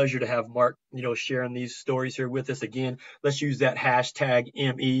just a pleasure to have Mark, sharing these stories here with us. Again, let's use that hashtag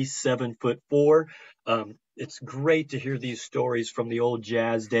ME7foot4. It's great to hear these stories from the old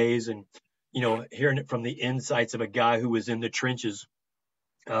Jazz days and, hearing it from the insights of a guy who was in the trenches,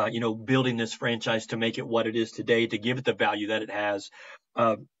 building this franchise to make it what it is today, to give it the value that it has.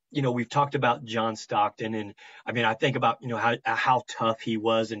 We've talked about John Stockton, and I mean, I think about, how tough he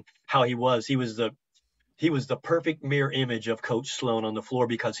was and how he was the perfect mirror image of Coach Sloan on the floor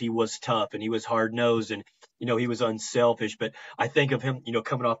because he was tough and he was hard nosed and, he was unselfish. But I think of him,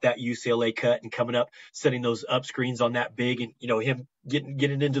 coming off that UCLA cut and coming up, setting those up screens on that big and, him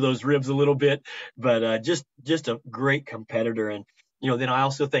getting into those ribs a little bit, but just a great competitor. And, then I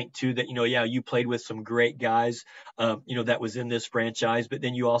also think too that, you played with some great guys, that was in this franchise, but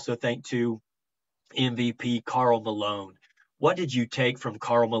then you also think too, MVP Karl Malone. What did you take from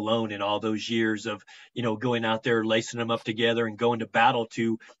Karl Malone in all those years of, going out there, lacing them up together and going to battle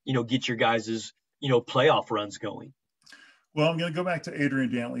to, get your guys' playoff runs going? Well, I'm going to go back to Adrian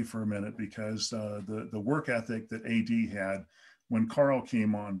Dantley for a minute because the work ethic that AD had when Karl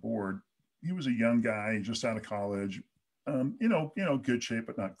came on board, he was a young guy just out of college, good shape,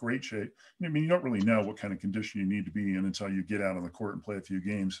 but not great shape. I mean, you don't really know what kind of condition you need to be in until you get out on the court and play a few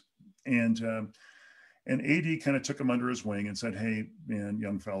games. And AD kind of took him under his wing and said, hey, man,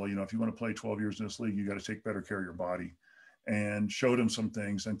 young fella, if you want to play 12 years in this league, you got to take better care of your body, and showed him some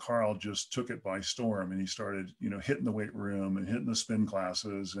things. And Karl just took it by storm, and he started, hitting the weight room and hitting the spin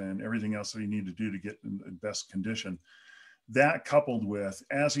classes and everything else that he needed to do to get in the best condition. That coupled with,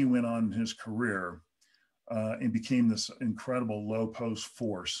 as he went on in his career and became this incredible low post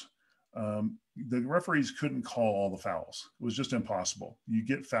force, the referees couldn't call all the fouls. It was just impossible. You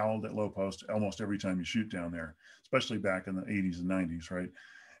get fouled at low post almost every time you shoot down there, especially back in the 80s and 90s, right?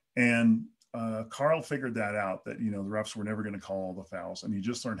 And Carl figured that out, that, the refs were never going to call all the fouls, and he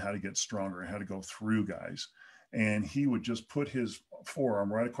just learned how to get stronger and how to go through guys. And he would just put his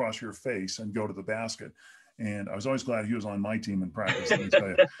forearm right across your face and go to the basket. And I was always glad he was on my team in practice, let me tell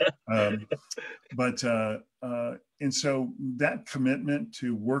you. And so that commitment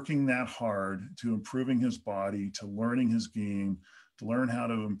to working that hard, to improving his body, to learning his game, to learn how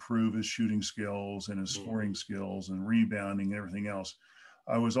to improve his shooting skills and his scoring skills and rebounding and everything else,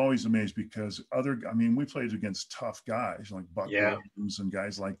 I was always amazed, because we played against tough guys like Buck Williams and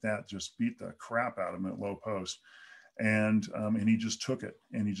guys like that, just beat the crap out of him at low post. And he just took it,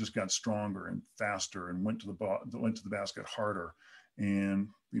 and he just got stronger and faster and went to the basket harder, and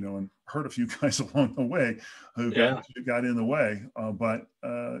and hurt a few guys along the way who got in the way.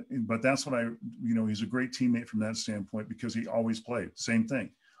 But that's what he's a great teammate from that standpoint, because he always played same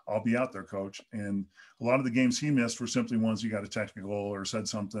thing. I'll be out there, coach. And a lot of the games he missed were simply ones he got a technical or said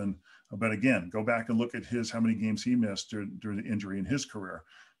something. But again, go back and look at how many games he missed during the injury in his career.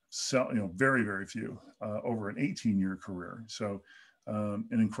 So, very, very few over an 18-year career. So an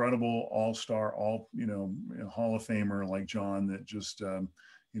incredible all-star, Hall of Famer like John that just,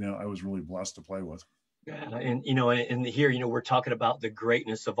 I was really blessed to play with. Yeah, and here, we're talking about the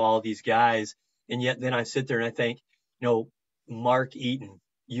greatness of all these guys. And yet then I sit there and I think, Mark Eaton,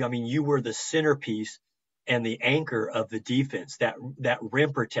 you were the centerpiece and the anchor of the defense, that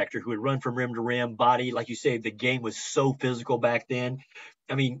rim protector who would run from rim to rim, body. Like you say, the game was so physical back then.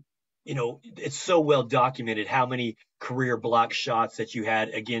 It's so well documented how many career block shots that you had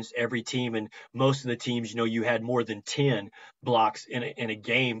against every team. And most of the teams, you had more than 10 blocks in a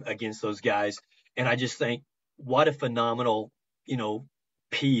game against those guys. And I just think, what a phenomenal,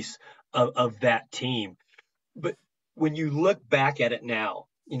 piece of that team. But when you look back at it now,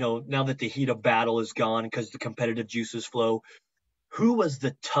 now that the heat of battle is gone because the competitive juices flow, who was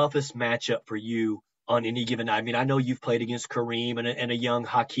the toughest matchup for you on any given night? I know you've played against Kareem and a young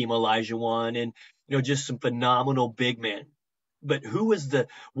Hakeem Olajuwon and, just some phenomenal big men. But who was the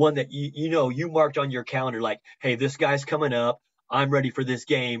one that you marked on your calendar like, hey, this guy's coming up, I'm ready for this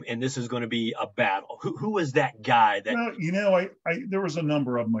game, and this is going to be a battle? Who was that guy? Well, there was a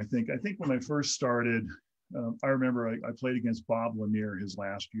number of them, I think. I think when I first started, I remember I played against Bob Lanier his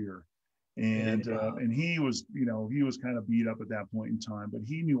last year. And he was, he was kind of beat up at that point in time, but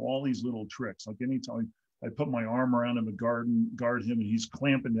he knew all these little tricks. Like anytime I put my arm around him to guard him, and he's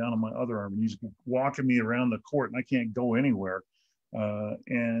clamping down on my other arm, and he's walking me around the court, and I can't go anywhere. The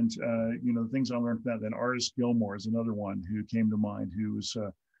things I learned from that. Then Artis Gilmore is another one who came to mind, who was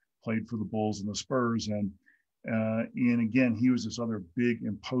played for the Bulls and the Spurs, and again, he was this other big,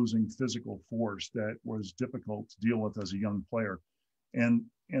 imposing physical force that was difficult to deal with as a young player. And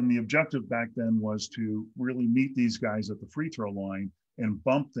the objective back then was to really meet these guys at the free throw line and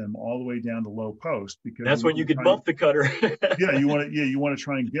bump them all the way down to low post, because that's when you could bump the cutter. You want to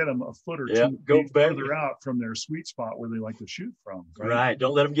try and get them a foot or two further out from their sweet spot where they like to shoot from. Right.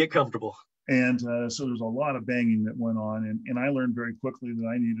 Don't let them get comfortable. And so there's a lot of banging that went on, and I learned very quickly that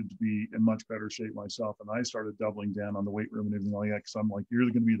I needed to be in much better shape myself, and I started doubling down on the weight room and everything like that, because I'm like, you're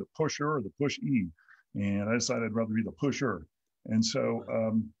either going to be the pusher or the push-e, and I decided I'd rather be the pusher. And so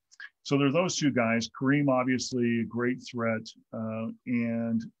so there are those two guys. Kareem, obviously, a great threat.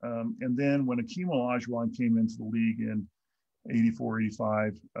 And then when Hakeem Olajuwon came into the league in 84,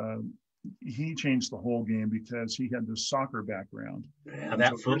 85, he changed the whole game because he had this soccer background. Yeah,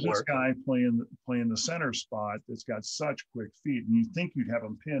 that footwork. This guy playing the center spot that's got such quick feet, and you think you'd have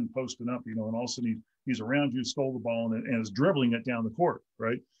him pinned, posting up, and all of a sudden he's around you, stole the ball, and is dribbling it down the court,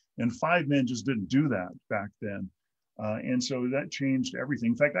 right? And 5 men just didn't do that back then. And so that changed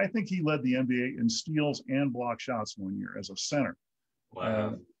everything. In fact, I think he led the NBA in steals and block shots one year as a center.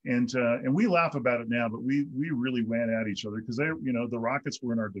 Wow. And we laugh about it now, but we really went at each other because the Rockets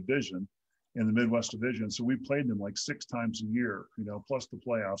were in our division, in the Midwest Division. So we played them like 6 times a year, plus the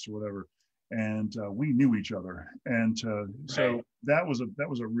playoffs or whatever. And we knew each other. And so that was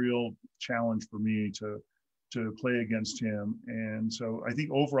a real challenge for me to play against him. And so I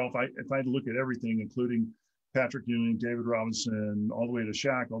think overall, if I had to look at everything, including Patrick Ewing, David Robinson, all the way to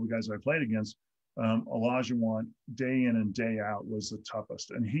Shaq, all the guys I played against, Olajuwon, day in and day out, was the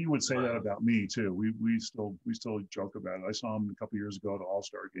toughest. And he would say that about me too. We still joke about it. I saw him a couple of years ago at the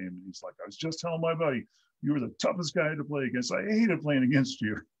All-Star game, and he's like, I was just telling my buddy, you were the toughest guy to play against. I hated playing against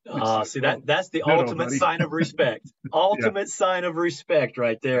you. That's the ultimate sign of respect. Ultimate sign of respect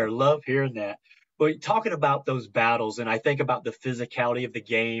right there. Love hearing that. But talking about those battles, and I think about the physicality of the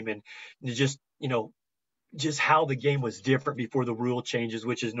game, and just how the game was different before the rule changes,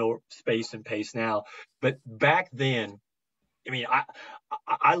 which is no space and pace now. But back then, I mean,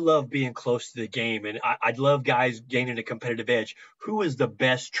 I love being close to the game, and I'd love guys gaining a competitive edge. Who is the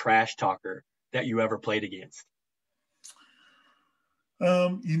best trash talker that you ever played against?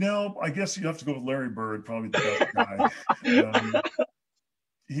 I guess you have to go with Larry Bird, probably the best guy. Um,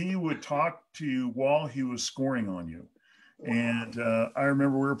 he would talk to you while he was scoring on you. And I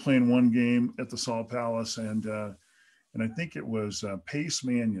remember we were playing one game at the Salt Palace, and I think it was Pace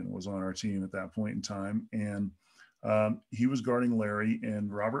Mannion was on our team at that point in time, and he was guarding Larry,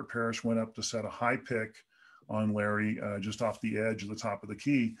 and Robert Parrish went up to set a high pick on Larry just off the edge of the top of the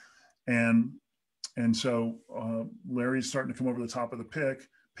key, and so Larry's starting to come over the top of the pick.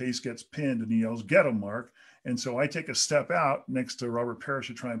 Pace gets pinned, and he yells, "Get him, Mark!" And so I take a step out next to Robert Parrish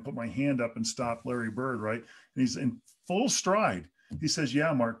to try and put my hand up and stop Larry Bird, right? And he's in full stride. He says,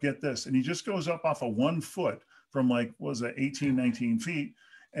 "Yeah, Mark, get this." And he just goes up off of 1 foot from like, what was it, 18, 19 feet,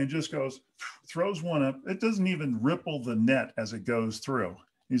 and just goes, throws one up. It doesn't even ripple the net as it goes through.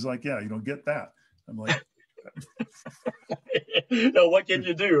 He's like, "Yeah, you don't get that." I'm like, No, what can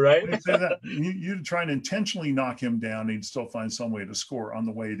you do, right? when you say that, you try and intentionally knock him down, he'd still find some way to score on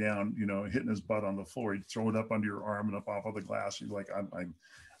the way down, hitting his butt on the floor. He'd throw it up under your arm and up off of the glass. You're like,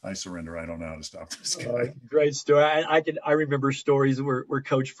 I surrender. I don't know how to stop this guy. Great story. I remember stories where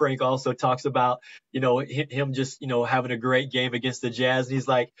Coach Frank also talks about, him just, having a great game against the Jazz. And he's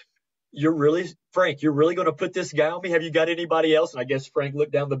like, Frank, you're really going to put this guy on me? Have you got anybody else? And I guess Frank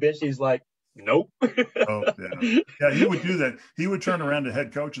looked down the bench. He's like, nope. Oh, yeah. Yeah, he would do that. He would turn around to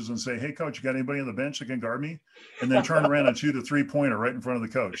head coaches and say, "Hey, coach, you got anybody on the bench that can guard me?" And then turn around and shoot a 3-pointer right in front of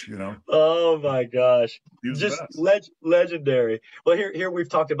the coach, Oh, my gosh. He was Just the best. legendary. Well, here we've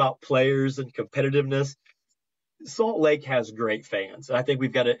talked about players and competitiveness. Salt Lake has great fans. I think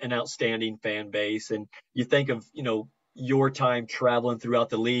we've got an outstanding fan base. And you think of, your time traveling throughout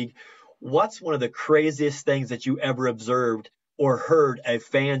the league. What's one of the craziest things that you ever observed or heard a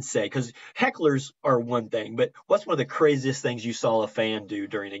fan say? Because hecklers are one thing, but what's one of the craziest things you saw a fan do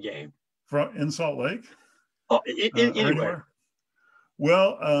during a game? In Salt Lake? Oh, Anywhere?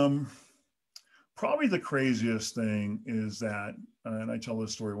 Well, probably the craziest thing is that, and I tell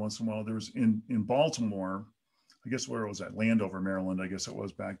this story once in a while, there was in Baltimore, I guess where it was at, Landover, Maryland, I guess it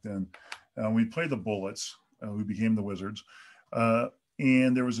was back then. We played the Bullets, who became the Wizards.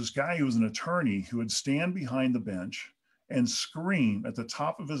 And there was this guy who was an attorney who would stand behind the bench and scream at the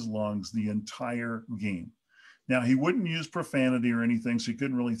top of his lungs the entire game. Now, he wouldn't use profanity or anything, so you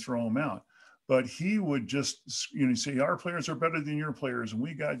couldn't really throw him out. But he would just, say, "Our players are better than your players, and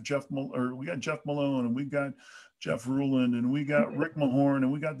we got Jeff Malone, and we got Jeff Ruland, and we got Rick Mahorn,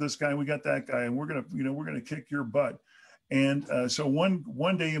 and we got this guy, and we got that guy, and we're gonna kick your butt." And so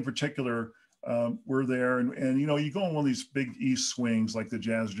one day in particular, we're there, and you go on one of these big East swings like the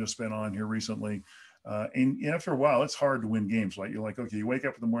Jazz just been on here recently. And after a while, it's hard to win games. Right? You're like, okay, you wake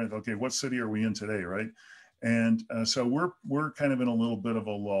up in the morning, okay, what city are we in today, right? And so we're kind of in a little bit of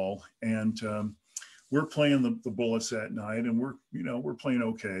a lull, and we're playing the Bullets that night, and we're playing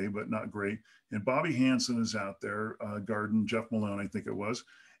okay, but not great. And Bobby Hansen is out there guarding Jeff Malone, I think it was.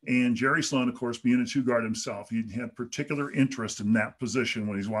 And Jerry Sloan, of course, being a two guard himself, he had particular interest in that position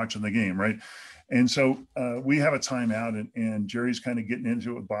when he's watching the game, right? And so we have a timeout, and Jerry's kind of getting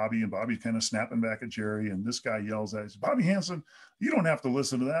into it with Bobby, and Bobby's kind of snapping back at Jerry. And this guy yells at us, "Bobby Hansen, you don't have to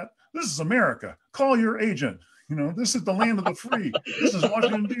listen to that. This is America. Call your agent. This is the land of the free. This is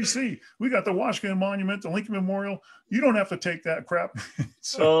Washington, D.C. We got the Washington Monument, the Lincoln Memorial. You don't have to take that crap."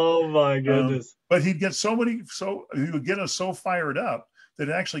 Oh, my goodness. But he would get us so fired up that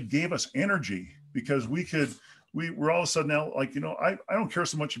it actually gave us energy, because we were all of a sudden now like, I don't care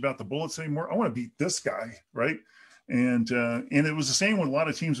so much about the Bullets anymore. I want to beat this guy, right? And it was the same with a lot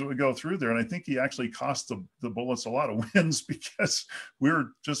of teams that would go through there. And I think he actually cost the Bullets a lot of wins, because we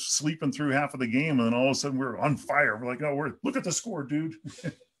were just sleeping through half of the game, and then all of a sudden we were on fire. We're like, "Oh, look at the score, dude."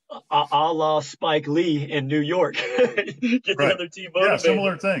 A la Spike Lee in New York. Get the other team motivated. Yeah,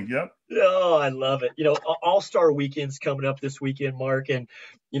 similar thing. Yep. Oh, I love it. All-Star Weekend's coming up this weekend, Mark. And,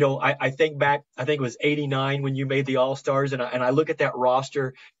 I think back, I think it was 89 when you made the All-Stars. And I look at that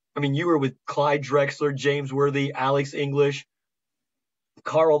roster. I mean, you were with Clyde Drexler, James Worthy, Alex English,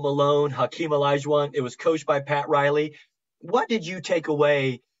 Karl Malone, Hakeem Olajuwon. It was coached by Pat Riley. What did you take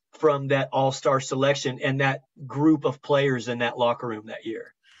away from that All-Star selection and that group of players in that locker room that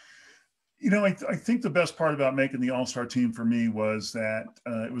year? I think the best part about making the All-Star team for me was that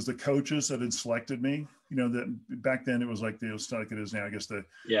it was the coaches that had selected me. That back then it was like it is now. I guess the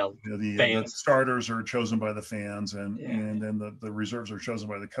starters are chosen by the fans, and then the reserves are chosen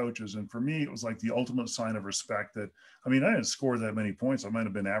by the coaches. And for me, it was like the ultimate sign of respect. That, I didn't score that many points. I might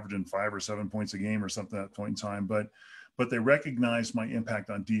have been averaging 5 or 7 points a game or something at that point in time, but but they recognized my impact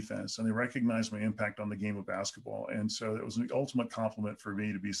on defense and they recognized my impact on the game of basketball. And so it was an ultimate compliment for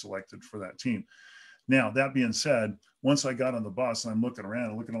me to be selected for that team. Now, that being said, once I got on the bus and I'm looking around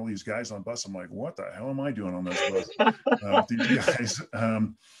and looking at all these guys on the bus, I'm like, what the hell am I doing on this bus with these guys?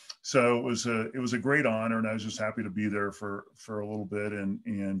 So it was a great honor, and I was just happy to be there for a little bit, and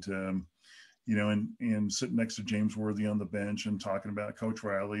sitting next to James Worthy on the bench and talking about Coach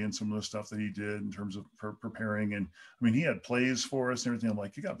Riley and some of the stuff that he did in terms of preparing. And I mean, he had plays for us and everything. I'm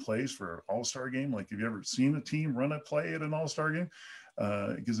like, you got plays for an all-star game? Like, have you ever seen a team run a play at an all-star game?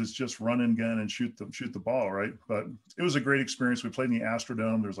 Because it's just run and gun and shoot the ball, right? But it was a great experience. We played in the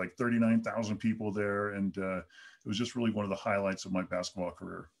Astrodome. There's like 39,000 people there, and it was just really one of the highlights of my basketball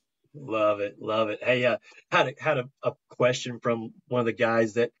career. Love it. Hey, had a question from one of the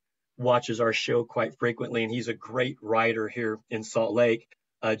guys that watches our show quite frequently, and he's a great writer here in Salt Lake,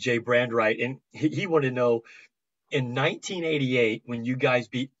 Jay Brandwright, and he wanted to know, in 1988, when you guys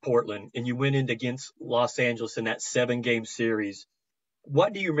beat Portland and you went in against Los Angeles in that 7-game series,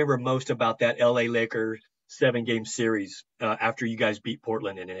 what do you remember most about that LA Lakers 7-game series after you guys beat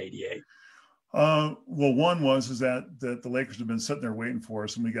Portland in '88? Well, one is that the Lakers have been sitting there waiting for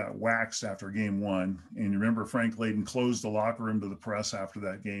us, and we got waxed after game one. And you remember Frank Layden closed the locker room to the press after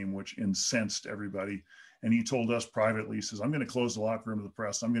that game, which incensed everybody. And he told us privately, he says, I'm going to close the locker room to the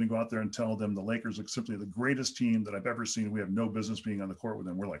press. I'm going to go out there and tell them the Lakers are simply the greatest team that I've ever seen. We have no business being on the court with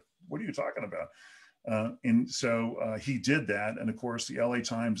them. We're like, what are you talking about? And so he did that. And of course, the LA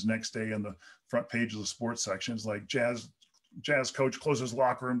Times next day on the front page of the sports section is like, Jazz coach closes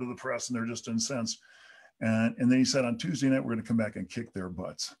locker room to the press, and they're just incensed. And then he said, on Tuesday night, we're going to come back and kick their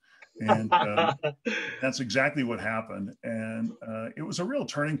butts. And that's exactly what happened. And it was a real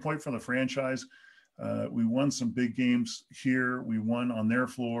turning point for the franchise. We won some big games here. We won on their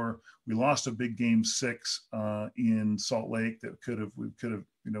floor. We lost a big game 6 in Salt Lake that could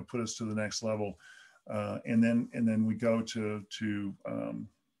have put us to the next level. And then we go to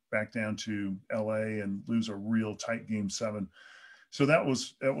back down to LA and lose a real tight game 7. So that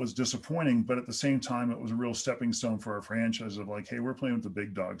was disappointing, but at the same time, it was a real stepping stone for our franchise of like, hey, we're playing with the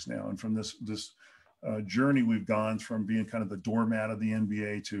big dogs now. And from this journey we've gone from being kind of the doormat of the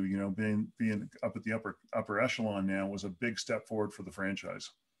NBA to, being up at the upper echelon now was a big step forward for the franchise.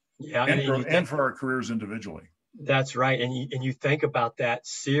 Yeah. And for our careers individually. That's right. And you think about that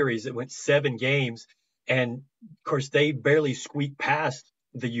series, it went 7 games, and of course they barely squeaked past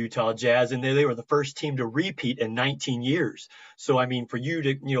the Utah Jazz, and they were the first team to repeat in 19 years. So, I mean, for you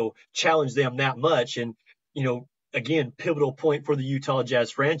to, challenge them that much, and, again, pivotal point for the Utah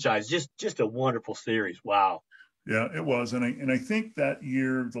Jazz franchise, just a wonderful series. Wow. Yeah, it was. And I think that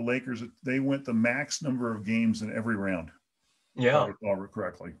year, the Lakers, they went the max number of games in every round. Yeah. If I recall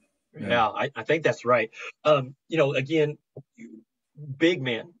correctly. Yeah, I think that's right. Again, big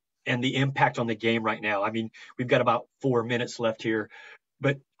man and the impact on the game right now. I mean, we've got about 4 minutes left here.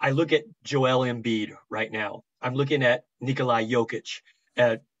 But I look at Joel Embiid right now. I'm looking at Nikola Jokic,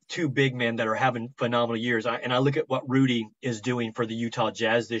 2 big men that are having phenomenal years. And I look at what Rudy is doing for the Utah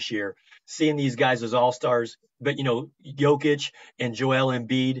Jazz this year, seeing these guys as all-stars. But, Jokic and Joel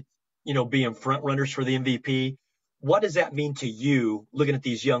Embiid, being front runners for the MVP. What does that mean to you, looking at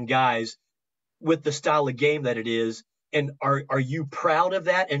these young guys with the style of game that it is? And are you proud of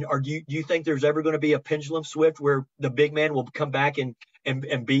that? And do you think there's ever going to be a pendulum shift where the big man will come back and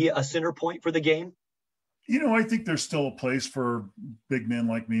be a center point for the game? I think there's still a place for big men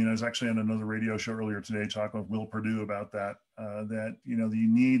like me. And I was actually on another radio show earlier today talking with Will Perdue about that, you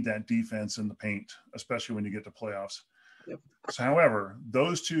need that defense in the paint, especially when you get to playoffs. Yep. So, however,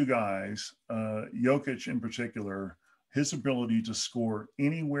 those 2 guys, Jokic in particular, his ability to score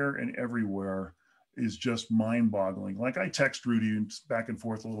anywhere and everywhere is just mind-boggling. Like, I text Rudy back and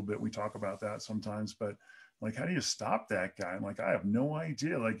forth a little bit. We talk about that sometimes, but like, how do you stop that guy? I'm like, I have no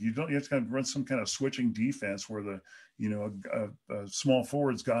idea. Like, you have to kind of run some kind of switching defense where a small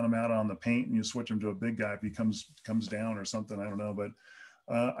forward's got him out on the paint and you switch him to a big guy if he comes down or something. I don't know. But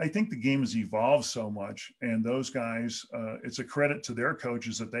I think the game has evolved so much, and those guys, it's a credit to their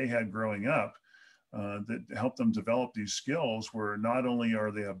coaches that they had growing up that helped them develop these skills where not only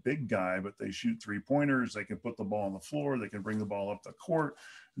are they a big guy, but they shoot 3-pointers, they can put the ball on the floor, they can bring the ball up the court,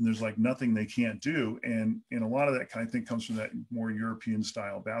 and there's like nothing they can't do. And a lot of that kind of thing comes from that more European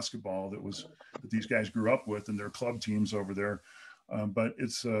style basketball that these guys grew up with and their club teams over there. But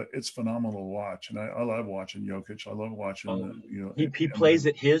it's phenomenal to watch, and I love watching Jokic. I love watching. He plays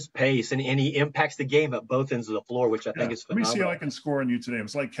at his pace, and he impacts the game at both ends of the floor, which I think is phenomenal. Let me see how I can score on you today.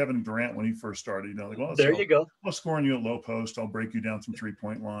 It's like Kevin Durant when he first started. There you go. I'll score on you at low post. I'll break you down from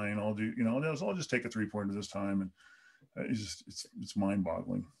 3-point line. I'll do. I'll just take a 3-pointer this time, It's mind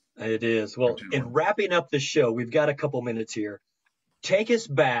boggling. It is. Well, in wrapping up the show, we've got a couple minutes here. Take us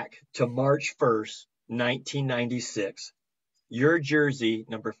back to March 1st, 1996. Your jersey,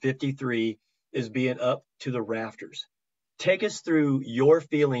 number 53, is being up to the rafters. Take us through your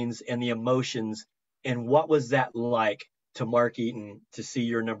feelings and the emotions, and what was that like to Mark Eaton to see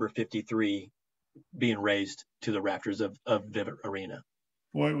your number 53 being raised to the rafters of Vivint Arena?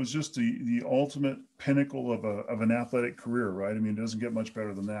 Well, it was just the ultimate pinnacle of an athletic career, right? I mean, it doesn't get much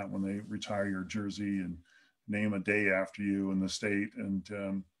better than that when they retire your jersey and name a day after you in the state.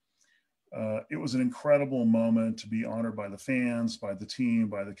 And it was an incredible moment to be honored by the fans, by the team,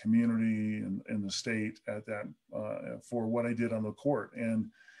 by the community, and the state at that for what I did on the court. And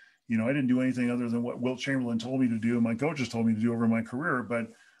I didn't do anything other than what Wilt Chamberlain told me to do. My coaches told me to do over my career, but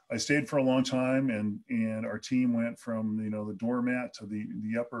I stayed for a long time, and our team went from the doormat to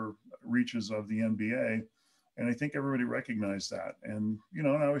the upper reaches of the NBA, and I think everybody recognized that. And and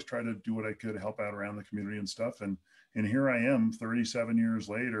I always try to do what I could to help out around the community and stuff. And here I am, 37 years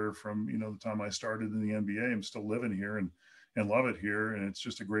later, from the time I started in the NBA. I'm still living here and love it here, and it's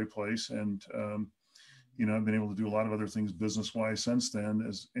just a great place. And I've been able to do a lot of other things business-wise since then,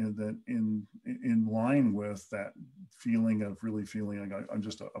 in line with that feeling of really feeling like I'm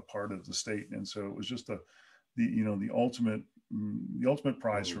just a part of the state. And so it was just the ultimate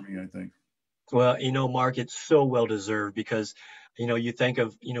prize for me, I think. Well, Mark, it's so well deserved because, you think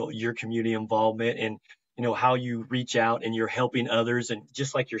of, your community involvement and, how you reach out and you're helping others, and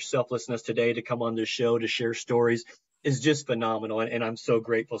just like your selflessness today to come on this show to share stories is just phenomenal. And I'm so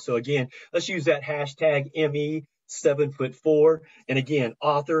grateful. So again, let's use that hashtag ME7'4". And again,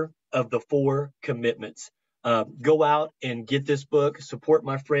 author of the 4 Commitments. Go out and get this book, support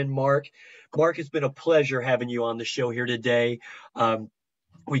my friend Mark. Mark, it's been a pleasure having you on the show here today.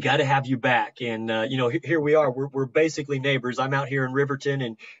 We got to have you back. And, here we are. We're basically neighbors. I'm out here in Riverton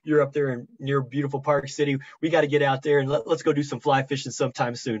and you're up there near beautiful Park City. We got to get out there and let's go do some fly fishing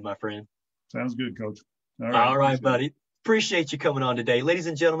sometime soon, my friend. Sounds good, Coach. All right, buddy. Appreciate you coming on today. Ladies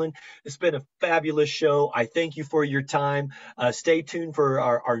and gentlemen, it's been a fabulous show. I thank you for your time. Stay tuned for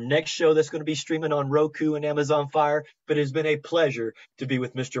our next show that's going to be streaming on Roku and Amazon Fire. But it has been a pleasure to be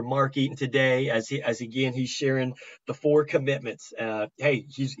with Mr. Mark Eaton today as he's sharing the 4 commitments. Hey,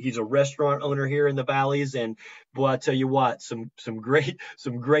 he's a restaurant owner here in the Valleys, and boy, I tell you what, some great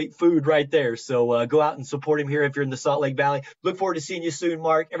food right there. So go out and support him here if you're in the Salt Lake Valley. Look forward to seeing you soon,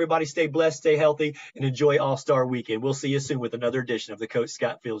 Mark. Everybody stay blessed, stay healthy, and enjoy All-Star Weekend. We'll see you soon with another edition of the Coach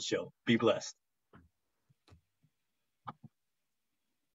Scott Field Show. Be blessed.